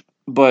change,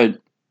 but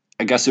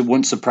I guess it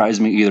wouldn't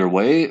surprise me either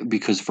way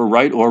because for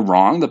right or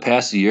wrong, the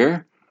past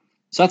year,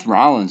 Seth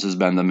Rollins has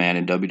been the man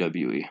in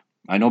WWE.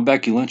 I know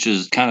Becky Lynch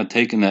has kind of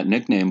taken that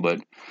nickname, but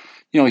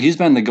he's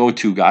been the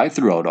go-to guy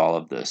throughout all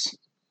of this.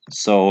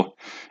 So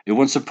it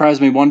wouldn't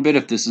surprise me one bit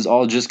if this is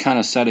all just kind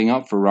of setting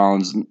up for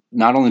Rollins,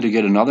 not only to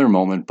get another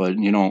moment, but,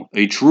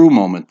 a true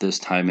moment this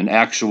time, an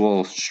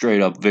actual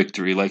straight-up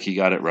victory like he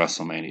got at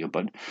WrestleMania.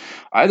 But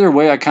either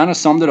way, I kind of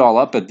summed it all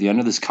up at the end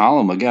of this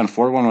column. Again,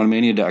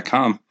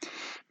 411mania.com.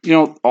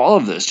 All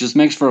of this just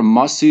makes for a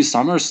must-see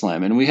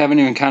SummerSlam, and we haven't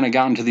even kind of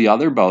gotten to the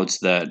other bouts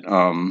that,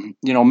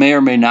 may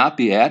or may not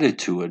be added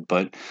to it.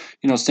 But,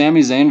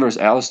 Sami Zayn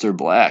versus Aleister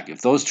Black,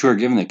 if those two are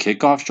given the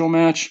kickoff show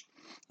match,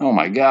 oh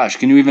my gosh,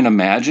 can you even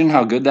imagine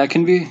how good that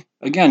can be?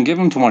 Again, give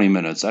them 20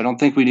 minutes. I don't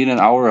think we need an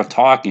hour of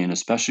talking,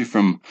 especially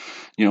from,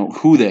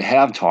 who they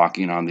have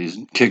talking on these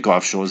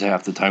kickoff shows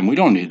half the time. We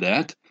don't need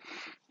that.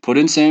 Put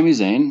in Sami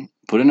Zayn,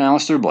 put in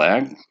Aleister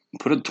Black,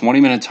 put a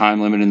 20-minute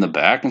time limit in the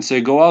back and say,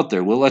 go out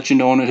there. We'll let you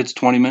know when it hits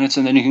 20 minutes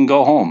and then you can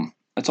go home.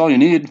 That's all you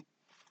need.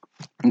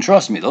 And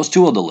trust me, those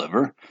two will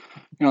deliver.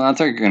 Not that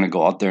they're going to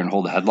go out there and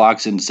hold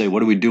headlocks and say,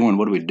 what are we doing?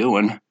 What are we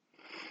doing?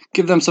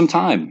 Give them some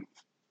time.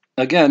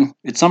 Again,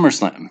 it's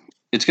SummerSlam.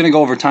 It's going to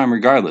go over time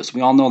regardless.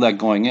 We all know that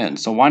going in.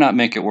 So why not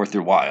make it worth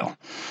your while?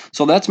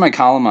 So that's my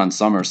column on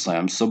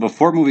SummerSlam. So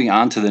before moving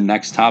on to the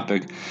next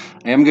topic,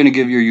 I am going to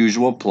give your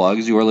usual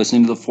plugs. You are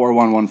listening to the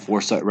 411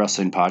 Foresight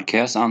Wrestling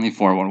Podcast on the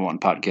 411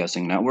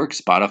 Podcasting Network,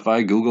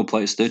 Spotify, Google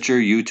Play, Stitcher,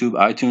 YouTube,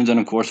 iTunes, and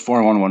of course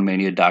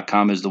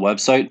 411mania.com is the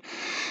website.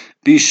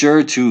 Be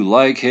sure to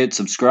like, hit,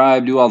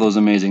 subscribe, do all those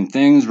amazing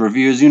things.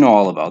 Reviews,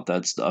 all about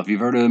that stuff. You've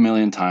heard it a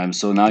million times,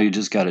 so now you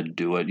just got to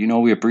do it.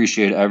 We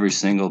appreciate every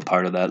single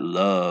part of that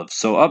love.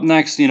 So up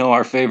next,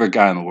 our favorite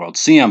guy in the world,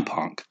 CM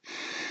Punk.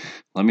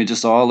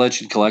 Let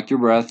you collect your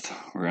breath.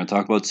 We're going to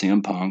talk about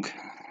CM Punk.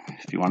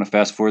 If you want to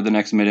fast forward the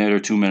next minute or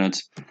 2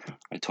 minutes,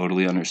 I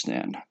totally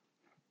understand.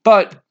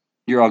 But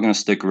you're all going to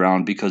stick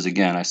around because,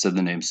 again, I said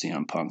the name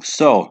CM Punk.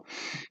 So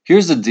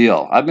here's the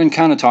deal. I've been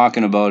kind of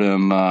talking about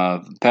him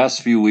the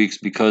past few weeks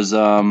because,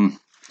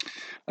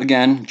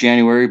 again,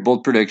 January,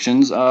 bold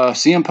predictions.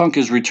 CM Punk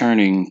is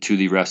returning to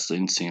the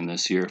wrestling scene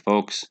this year,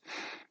 folks.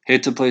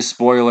 Hate to play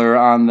spoiler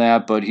on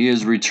that, but he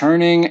is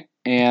returning.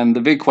 And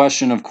the big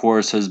question, of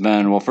course, has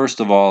been, well, first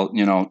of all,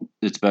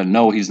 it's been,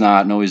 no, he's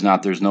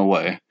not, there's no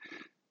way.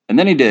 And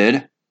then he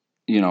did,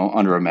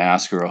 under a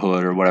mask or a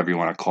hood or whatever you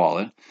want to call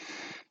it.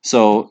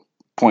 So,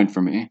 point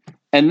for me.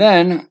 And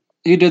then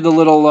he did the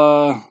little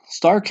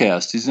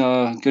Starcast. He's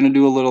going to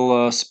do a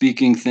little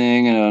speaking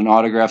thing and an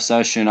autograph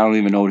session. I don't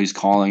even know what he's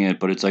calling it,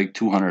 but it's like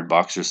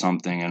 $200 or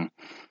something. And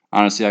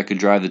honestly, I could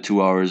drive the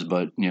 2 hours,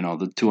 but,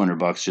 the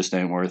 $200 just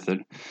ain't worth it.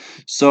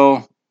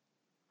 So,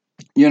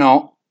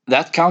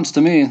 that counts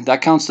to me.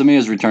 That counts to me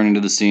as returning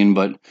to the scene.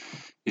 But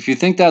if you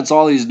think that's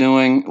all he's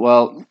doing,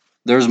 well,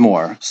 there's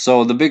more.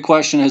 So the big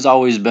question has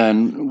always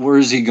been, where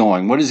is he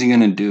going? What is he going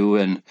to do?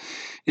 And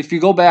if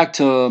you go back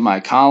to my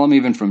column,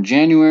 even from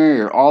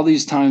January or all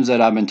these times that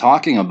I've been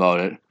talking about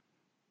it,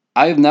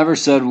 I have never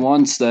said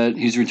once that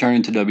he's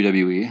returning to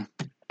WWE.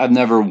 I've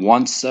never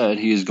once said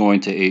he is going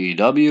to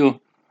AEW.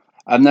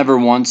 I've never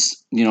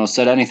once,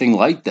 said anything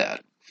like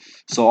that.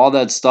 So all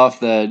that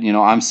stuff that,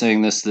 I'm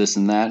saying this,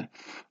 and that,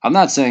 I'm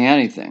not saying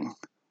anything.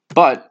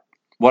 But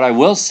what I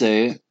will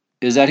say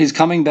is that he's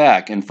coming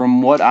back. And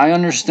from what I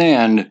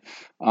understand,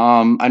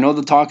 I know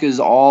the talk is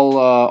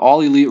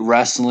all elite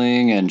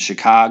wrestling and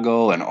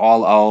Chicago and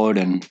All Out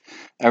and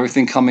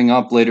everything coming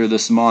up later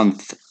this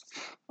month.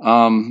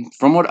 From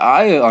what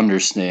I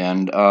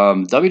understand,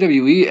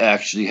 WWE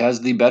actually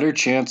has the better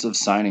chance of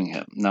signing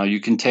him. Now, you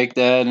can take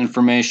that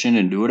information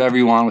and do whatever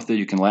you want with it.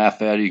 You can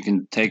laugh at it. You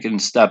can take it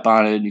and step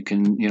on it. You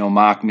can,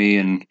 mock me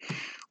and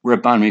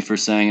rip on me for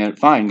saying it.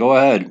 Fine, go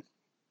ahead.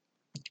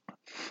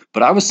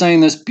 But I was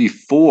saying this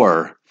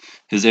before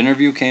his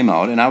interview came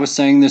out, and I was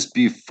saying this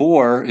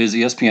before his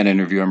ESPN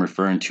interview I'm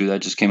referring to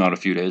that just came out a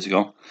few days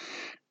ago.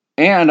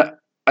 And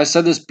I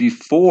said this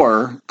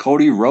before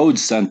Cody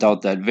Rhodes sent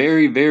out that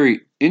very,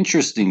 very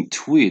interesting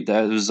tweet.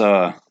 That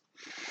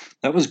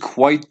was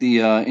quite the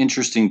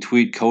interesting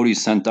tweet Cody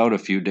sent out a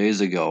few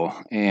days ago,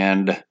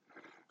 and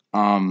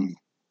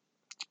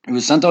it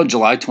was sent out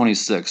July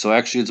 26th. So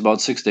actually, it's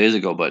about 6 days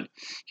ago. But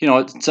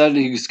it said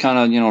he's kind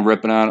of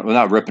ripping on, well,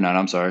 not ripping on.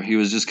 I'm sorry. He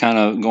was just kind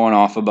of going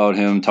off about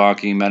him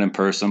talking, met in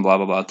person, blah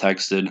blah blah,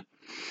 texted,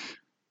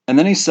 and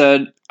then he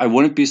said, "I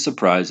wouldn't be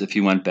surprised if he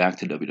went back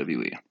to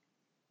WWE.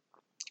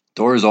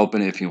 Door is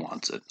open if he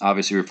wants it."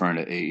 Obviously referring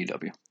to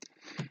AEW.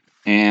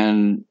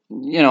 And,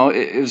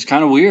 it was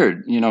kind of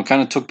weird,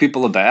 kind of took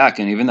people aback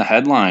and even the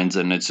headlines.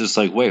 And it's just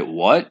like, wait,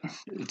 what?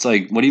 It's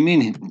like, what do you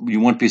mean you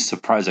wouldn't be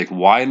surprised? Like,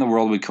 why in the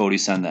world would Cody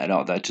send that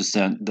out? That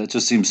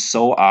just seems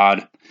so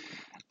odd.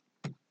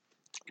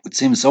 It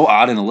seems so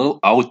odd and a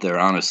little out there,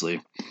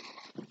 honestly.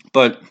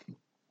 But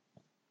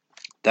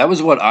that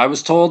was what I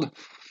was told.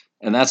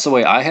 And that's the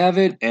way I have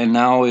it. And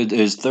now it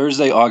is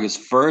Thursday,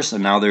 August 1st.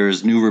 And now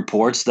there's new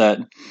reports that,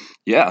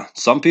 yeah,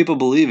 some people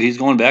believe he's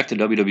going back to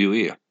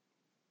WWE.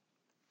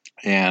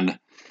 And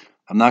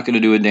I'm not going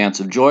to do a dance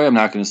of joy. I'm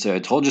not going to say I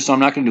told you so.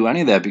 I'm not going to do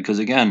any of that because,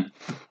 again,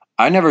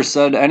 I never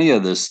said any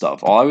of this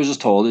stuff. All I was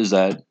just told is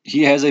that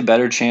he has a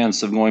better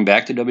chance of going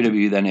back to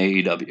WWE than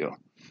AEW.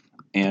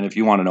 And if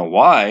you want to know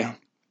why,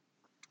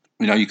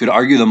 you could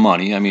argue the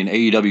money. I mean,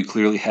 AEW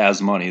clearly has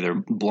money. They're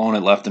blowing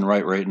it left and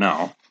right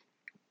now.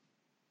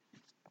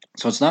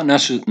 So it's not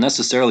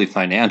necessarily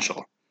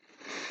financial.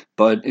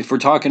 But if we're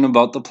talking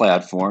about the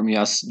platform,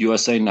 yes,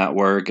 USA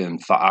Network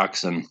and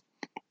Fox and,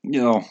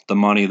 the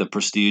money, the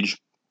prestige,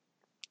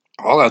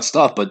 all that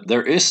stuff, but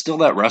there is still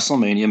that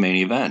WrestleMania main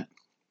event.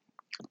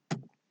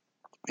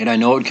 And I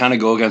know it would kind of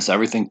go against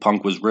everything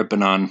Punk was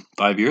ripping on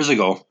 5 years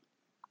ago.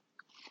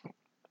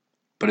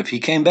 But if he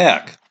came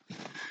back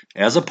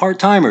as a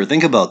part-timer,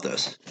 think about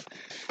this.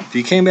 If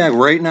he came back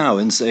right now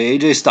and say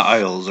AJ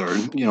Styles or, a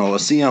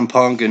CM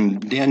Punk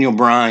and Daniel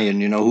Bryan,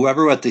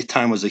 whoever at the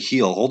time was a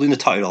heel holding the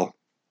title,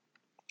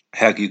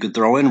 heck, you could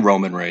throw in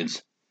Roman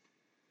Reigns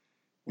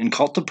and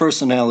Cult of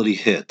Personality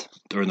hit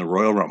during the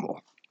Royal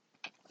Rumble.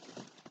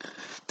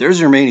 There's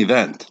your main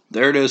event.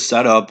 There it is,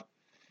 set up.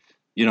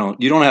 You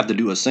don't have to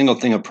do a single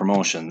thing of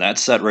promotion.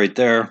 That's set right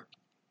there.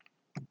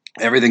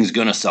 Everything's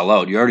going to sell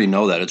out. You already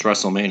know that. It's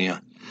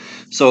WrestleMania.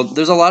 So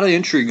there's a lot of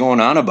intrigue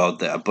going on about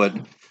that. But,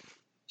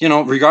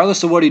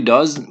 regardless of what he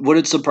does, would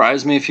it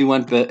surprise me if he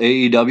went to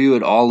AEW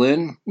at All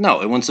In?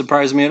 No, it wouldn't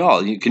surprise me at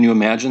all. Can you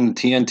imagine the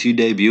TNT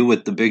debut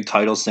with the big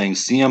title saying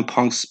CM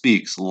Punk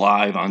speaks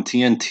live on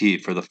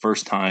TNT for the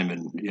first time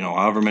in,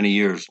 however many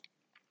years?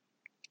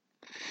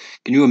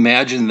 Can you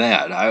imagine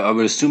that? I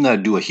would assume that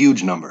would do a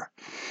huge number.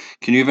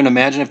 Can you even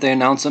imagine if they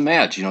announce a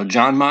match?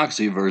 Jon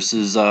Moxley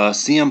versus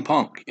CM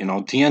Punk,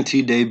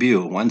 TNT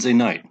debut, Wednesday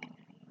night.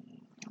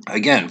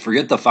 Again,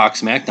 forget the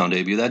Fox SmackDown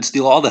debut. That'd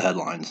steal all the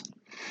headlines.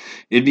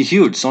 It'd be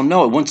huge. So,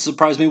 no, it wouldn't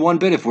surprise me one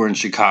bit if we're in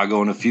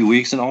Chicago in a few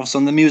weeks and all of a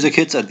sudden the music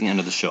hits at the end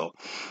of the show.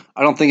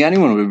 I don't think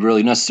anyone would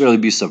really necessarily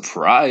be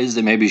surprised.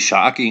 It may be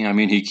shocking. I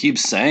mean, he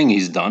keeps saying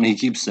he's done. He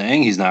keeps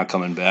saying he's not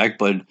coming back,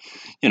 but,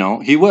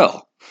 he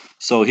will.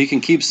 So he can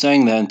keep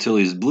saying that until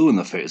he's blue in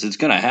the face. It's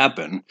going to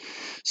happen.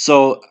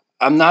 So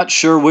I'm not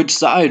sure which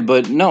side,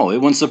 but no, it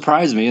wouldn't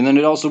surprise me. And then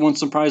it also wouldn't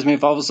surprise me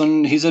if all of a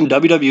sudden he's in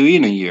WWE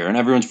in a year and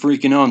everyone's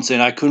freaking out and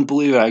saying, I couldn't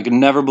believe it. I could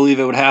never believe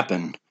it would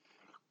happen.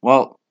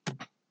 Well,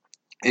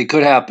 it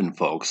could happen,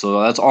 folks.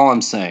 So that's all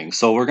I'm saying.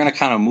 So we're going to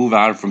kind of move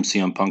on from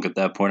CM Punk at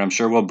that point. I'm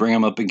sure we'll bring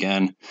him up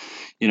again.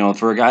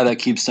 For a guy that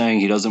keeps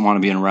saying he doesn't want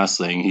to be in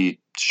wrestling, he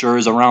sure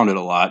is around it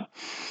a lot.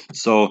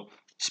 So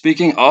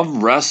speaking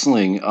of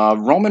wrestling,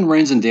 Roman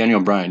Reigns and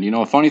Daniel Bryan.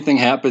 A funny thing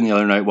happened the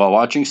other night while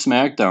watching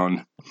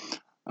SmackDown.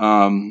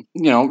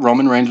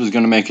 Roman Reigns was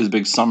going to make his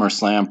big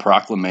SummerSlam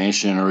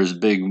proclamation or his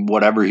big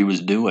whatever he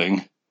was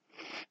doing.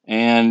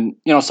 And,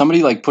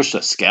 somebody like pushed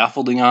a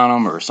scaffolding on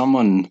him or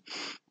someone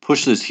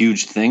pushed this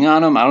huge thing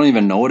on him. I don't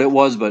even know what it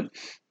was, but,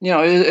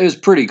 it was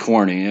pretty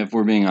corny, if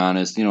we're being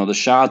honest. The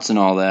shots and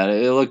all that,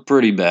 it looked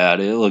pretty bad.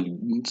 It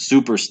looked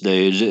super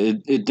staged.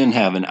 It didn't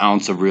have an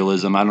ounce of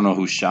realism. I don't know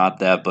who shot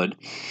that, but,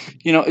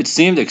 it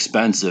seemed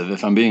expensive,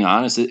 if I'm being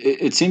honest.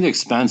 It seemed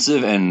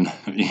expensive and,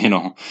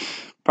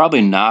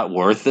 probably not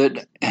worth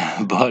it.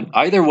 But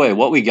either way,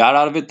 what we got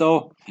out of it,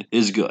 though,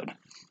 is good.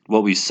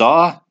 What we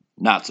saw,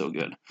 not so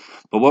good.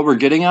 But what we're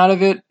getting out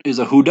of it is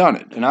a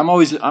whodunit. And I'm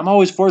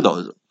always for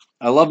those.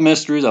 I love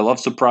mysteries. I love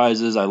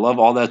surprises. I love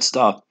all that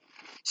stuff.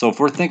 So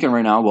if we're thinking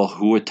right now, well,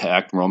 who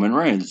attacked Roman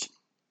Reigns?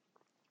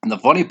 And the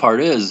funny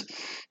part is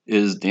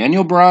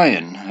Daniel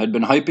Bryan had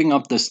been hyping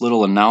up this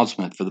little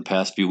announcement for the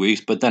past few weeks,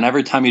 but then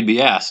every time he'd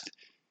be asked,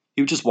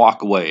 he would just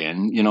walk away.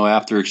 And,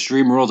 after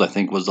Extreme Rules, I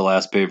think was the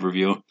last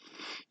pay-per-view,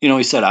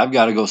 he said, I've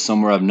got to go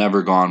somewhere I've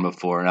never gone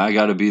before, and I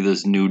got to be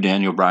this new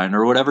Daniel Bryan,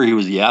 or whatever he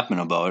was yapping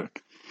about.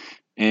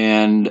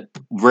 And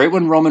right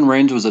when Roman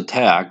Reigns was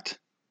attacked,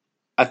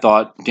 I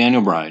thought,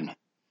 Daniel Bryan.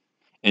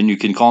 And you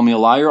can call me a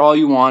liar all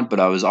you want, but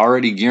I was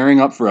already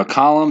gearing up for a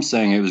column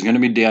saying it was going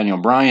to be Daniel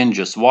Bryan.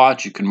 Just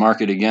watch. You can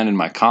mark it again in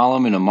my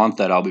column in a month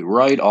that I'll be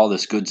right. All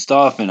this good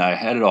stuff. And I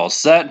had it all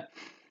set.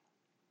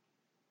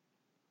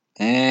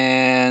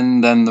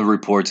 And then the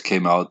reports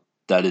came out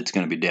that it's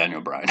going to be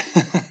Daniel Bryan.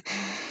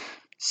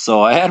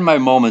 So I had my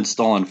moment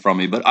stolen from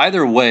me. But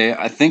either way,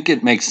 I think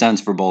it makes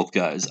sense for both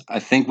guys. I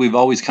think we've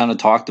always kind of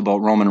talked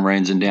about Roman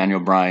Reigns and Daniel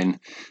Bryan.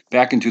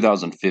 Back in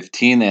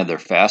 2015, they had their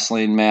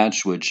Fastlane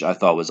match, which I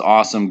thought was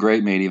awesome.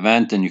 Great main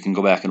event. And you can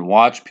go back and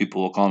watch.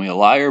 People will call me a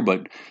liar,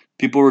 but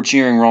people were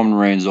cheering Roman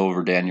Reigns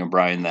over Daniel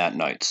Bryan that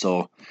night.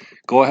 So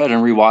go ahead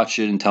and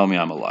rewatch it and tell me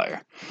I'm a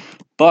liar.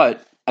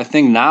 But I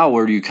think now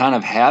where you kind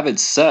of have it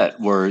set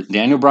where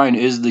Daniel Bryan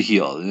is the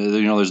heel.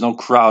 There's no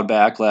crowd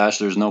backlash.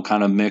 There's no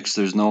kind of mix.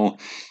 There's no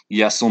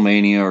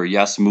Yeselmania or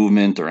Yes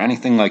movement or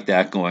anything like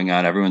that going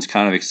on. Everyone's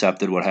kind of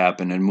accepted what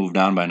happened and moved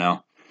on by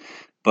now.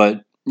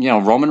 But,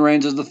 Roman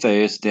Reigns is the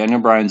face.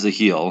 Daniel Bryan's the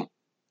heel.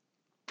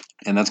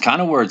 And that's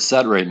kind of where it's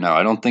set right now.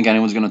 I don't think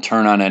anyone's going to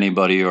turn on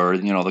anybody or,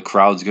 the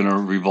crowd's going to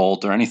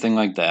revolt or anything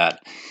like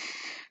that.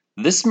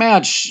 This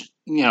match,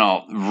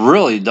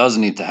 really does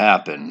need to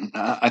happen.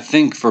 I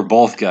think for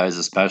both guys,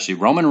 especially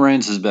Roman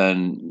Reigns has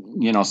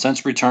been,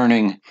 since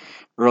returning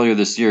earlier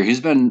this year, he's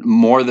been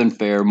more than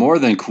fair, more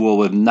than cool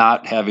with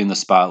not having the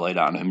spotlight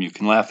on him. You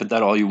can laugh at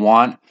that all you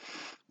want,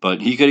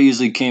 but he could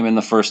easily came in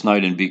the first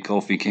night and beat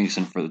Kofi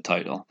Kingston for the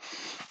title.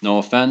 No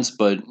offense,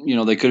 but,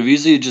 they could have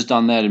easily just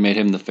done that and made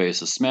him the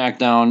face of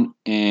SmackDown,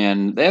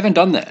 and they haven't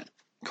done that.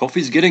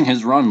 Kofi's getting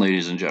his run,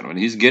 ladies and gentlemen.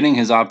 He's getting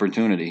his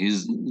opportunity.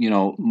 He's,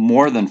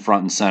 more than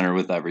front and center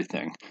with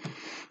everything.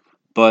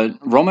 But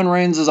Roman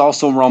Reigns is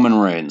also Roman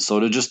Reigns. So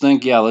to just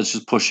think, yeah, let's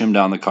just push him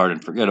down the card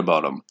and forget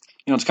about him.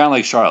 It's kind of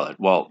like Charlotte.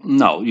 Well,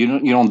 no, you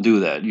don't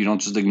do that. You don't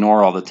just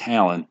ignore all the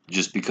talent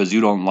just because you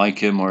don't like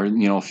him or,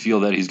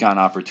 feel that he's gotten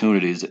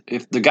opportunities.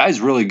 If the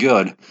guy's really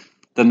good,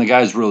 then the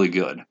guy's really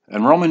good.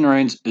 And Roman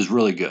Reigns is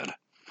really good.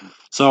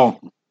 So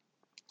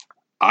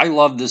I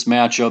love this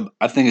matchup.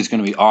 I think it's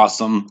going to be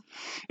awesome.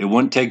 It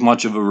wouldn't take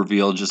much of a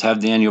reveal. Just have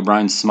Daniel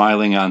Bryan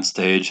smiling on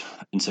stage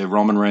and say,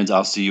 Roman Reigns,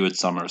 I'll see you at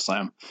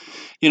SummerSlam.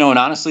 And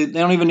honestly, they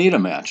don't even need a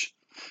match.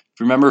 If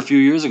you remember a few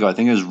years ago, I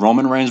think it was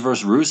Roman Reigns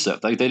versus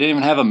Rusev. Like, they didn't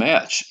even have a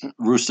match.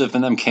 Rusev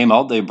and them came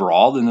out, they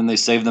brawled, and then they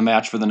saved the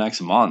match for the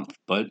next month.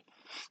 But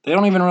they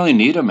don't even really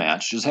need a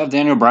match. Just have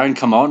Daniel Bryan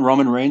come out, and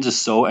Roman Reigns is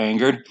so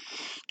angered.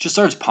 Just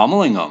starts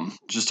pummeling them.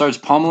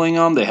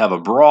 They have a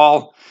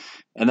brawl.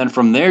 And then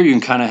from there, you can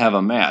kind of have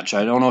a match.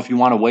 I don't know if you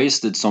want to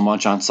waste it so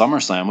much on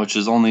SummerSlam, which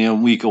is only a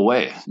week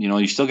away.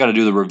 You still got to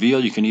do the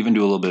reveal. You can even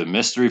do a little bit of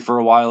mystery for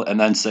a while and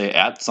then say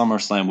at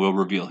SummerSlam, we'll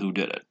reveal who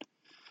did it.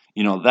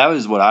 That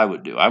is what I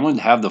would do. I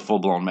wouldn't have the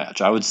full-blown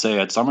match. I would say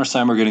at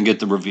SummerSlam, we're going to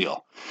get the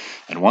reveal.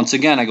 And once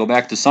again, I go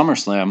back to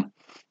SummerSlam.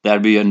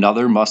 That'd be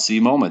another must-see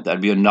moment. That'd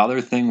be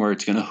another thing where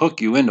it's going to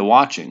hook you into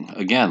watching.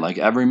 Again, like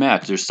every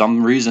match, there's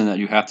some reason that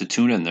you have to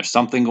tune in. There's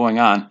something going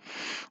on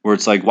where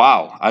it's like,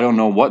 wow, I don't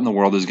know what in the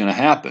world is going to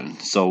happen.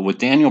 So with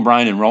Daniel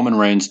Bryan and Roman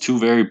Reigns, two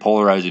very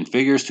polarizing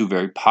figures, two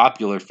very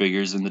popular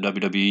figures in the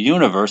WWE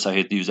universe. I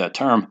hate to use that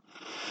term,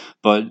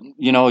 but,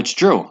 it's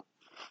true.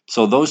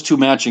 So those two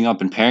matching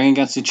up and pairing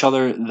against each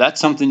other,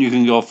 that's something you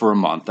can go for a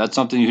month. That's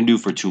something you can do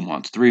for 2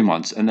 months, 3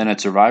 months. And then at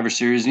Survivor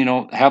Series,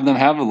 have them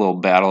have a little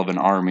battle of an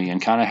army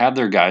and kind of have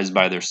their guys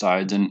by their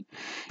sides and,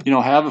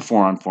 have a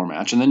 4-on-4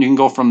 match. And then you can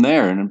go from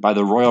there. And by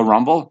the Royal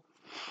Rumble,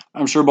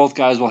 I'm sure both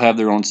guys will have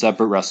their own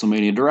separate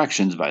WrestleMania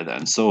directions by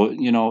then. So,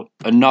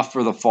 enough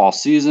for the fall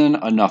season,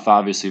 enough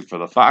obviously for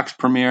the Fox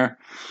premiere.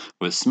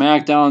 With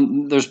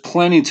SmackDown, there's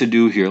plenty to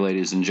do here,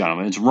 ladies and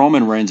gentlemen. It's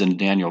Roman Reigns and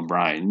Daniel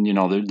Bryan.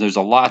 There's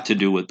a lot to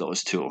do with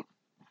those two.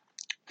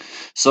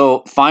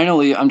 So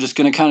finally, I'm just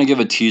going to kind of give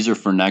a teaser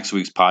for next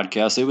week's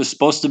podcast. It was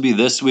supposed to be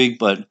this week,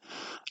 but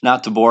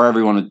not to bore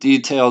everyone with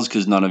details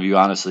because none of you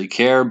honestly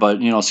care, but,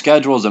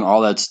 schedules and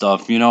all that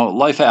stuff,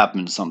 life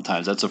happens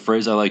sometimes. That's a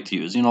phrase I like to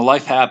use.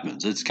 Life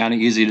happens. It's kind of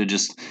easy to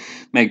just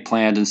make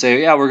plans and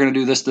say, yeah, we're going to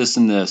do this, this,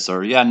 and this,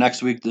 or yeah,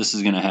 next week this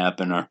is going to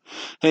happen, or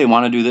hey,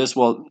 want to do this?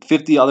 Well,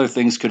 50 other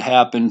things could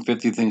happen.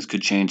 50 things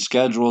could change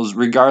schedules.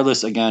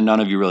 Regardless, again,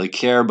 none of you really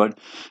care, but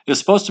it's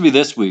supposed to be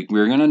this week.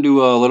 We're going to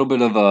do a little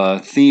bit of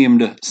a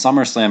themed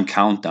SummerSlam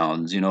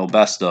countdowns,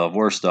 best of,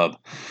 worst of,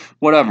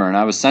 whatever. And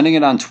I was sending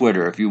it on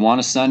Twitter. If you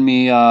want to send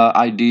me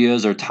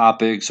ideas or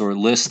topics or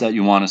lists that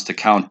you want us to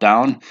count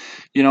down,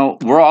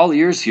 we're all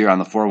ears here on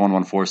the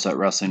 4114 Set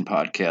Wrestling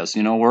Podcast.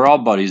 We're all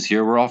buddies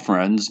here. We're all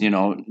friends.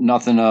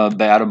 Nothing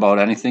bad about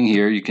anything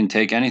here. You can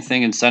take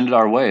anything and send it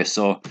our way.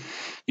 So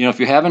If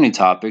you have any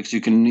topics,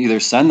 you can either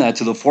send that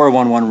to the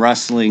 411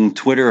 Wrestling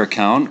Twitter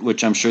account,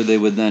 which I'm sure they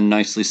would then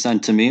nicely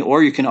send to me,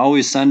 or you can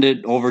always send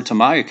it over to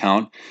my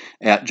account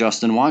at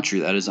Justin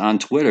Watry. That is on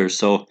Twitter.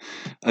 So,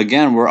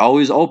 again, we're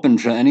always open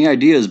to any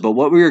ideas. But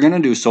what we are going to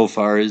do so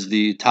far is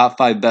the top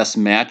 5 best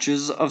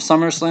matches of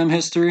SummerSlam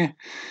history,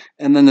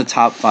 and then the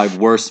top 5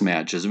 worst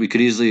matches. We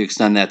could easily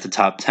extend that to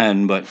top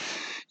 10, but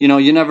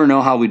you never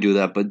know how we do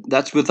that. But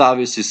that's with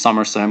obviously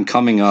SummerSlam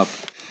coming up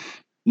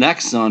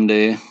next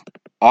Sunday,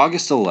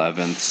 August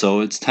 11th. So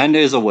it's 10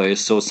 days away.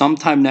 So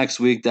sometime next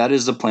week, that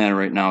is the plan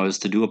right now, is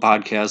to do a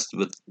podcast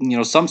with,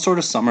 some sort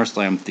of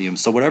SummerSlam theme.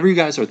 So whatever you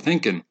guys are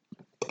thinking,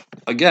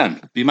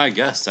 again, be my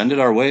guest. Send it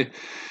our way.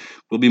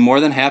 We'll be more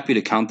than happy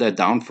to count that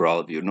down for all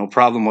of you. No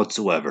problem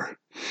whatsoever.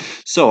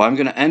 So I'm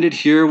going to end it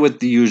here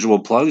with the usual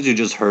plugs. You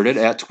just heard it.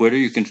 At Twitter,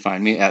 you can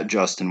find me at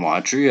Justin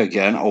Watry.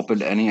 Again, open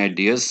to any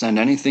ideas. Send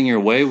anything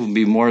your way. We'll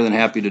be more than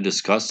happy to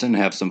discuss and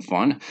have some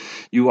fun.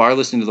 You are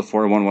listening to the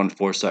 411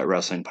 Foresight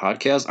Wrestling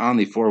Podcast on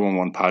the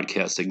 411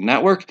 Podcasting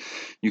Network.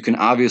 You can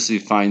obviously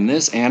find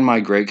this and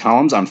my great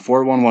columns on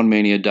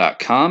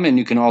 411mania.com. And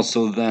you can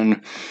also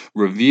then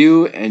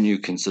review and you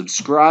can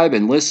subscribe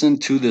and listen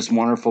to this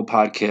wonderful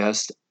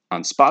podcast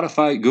on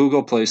Spotify,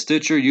 Google Play,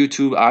 Stitcher,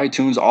 YouTube,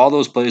 iTunes, all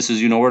those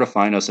places. You know where to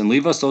find us. And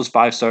leave us those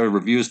 5-star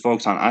reviews,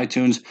 folks, on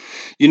iTunes.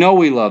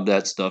 We love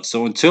that stuff.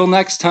 So until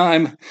next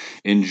time,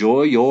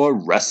 enjoy your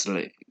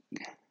wrestling.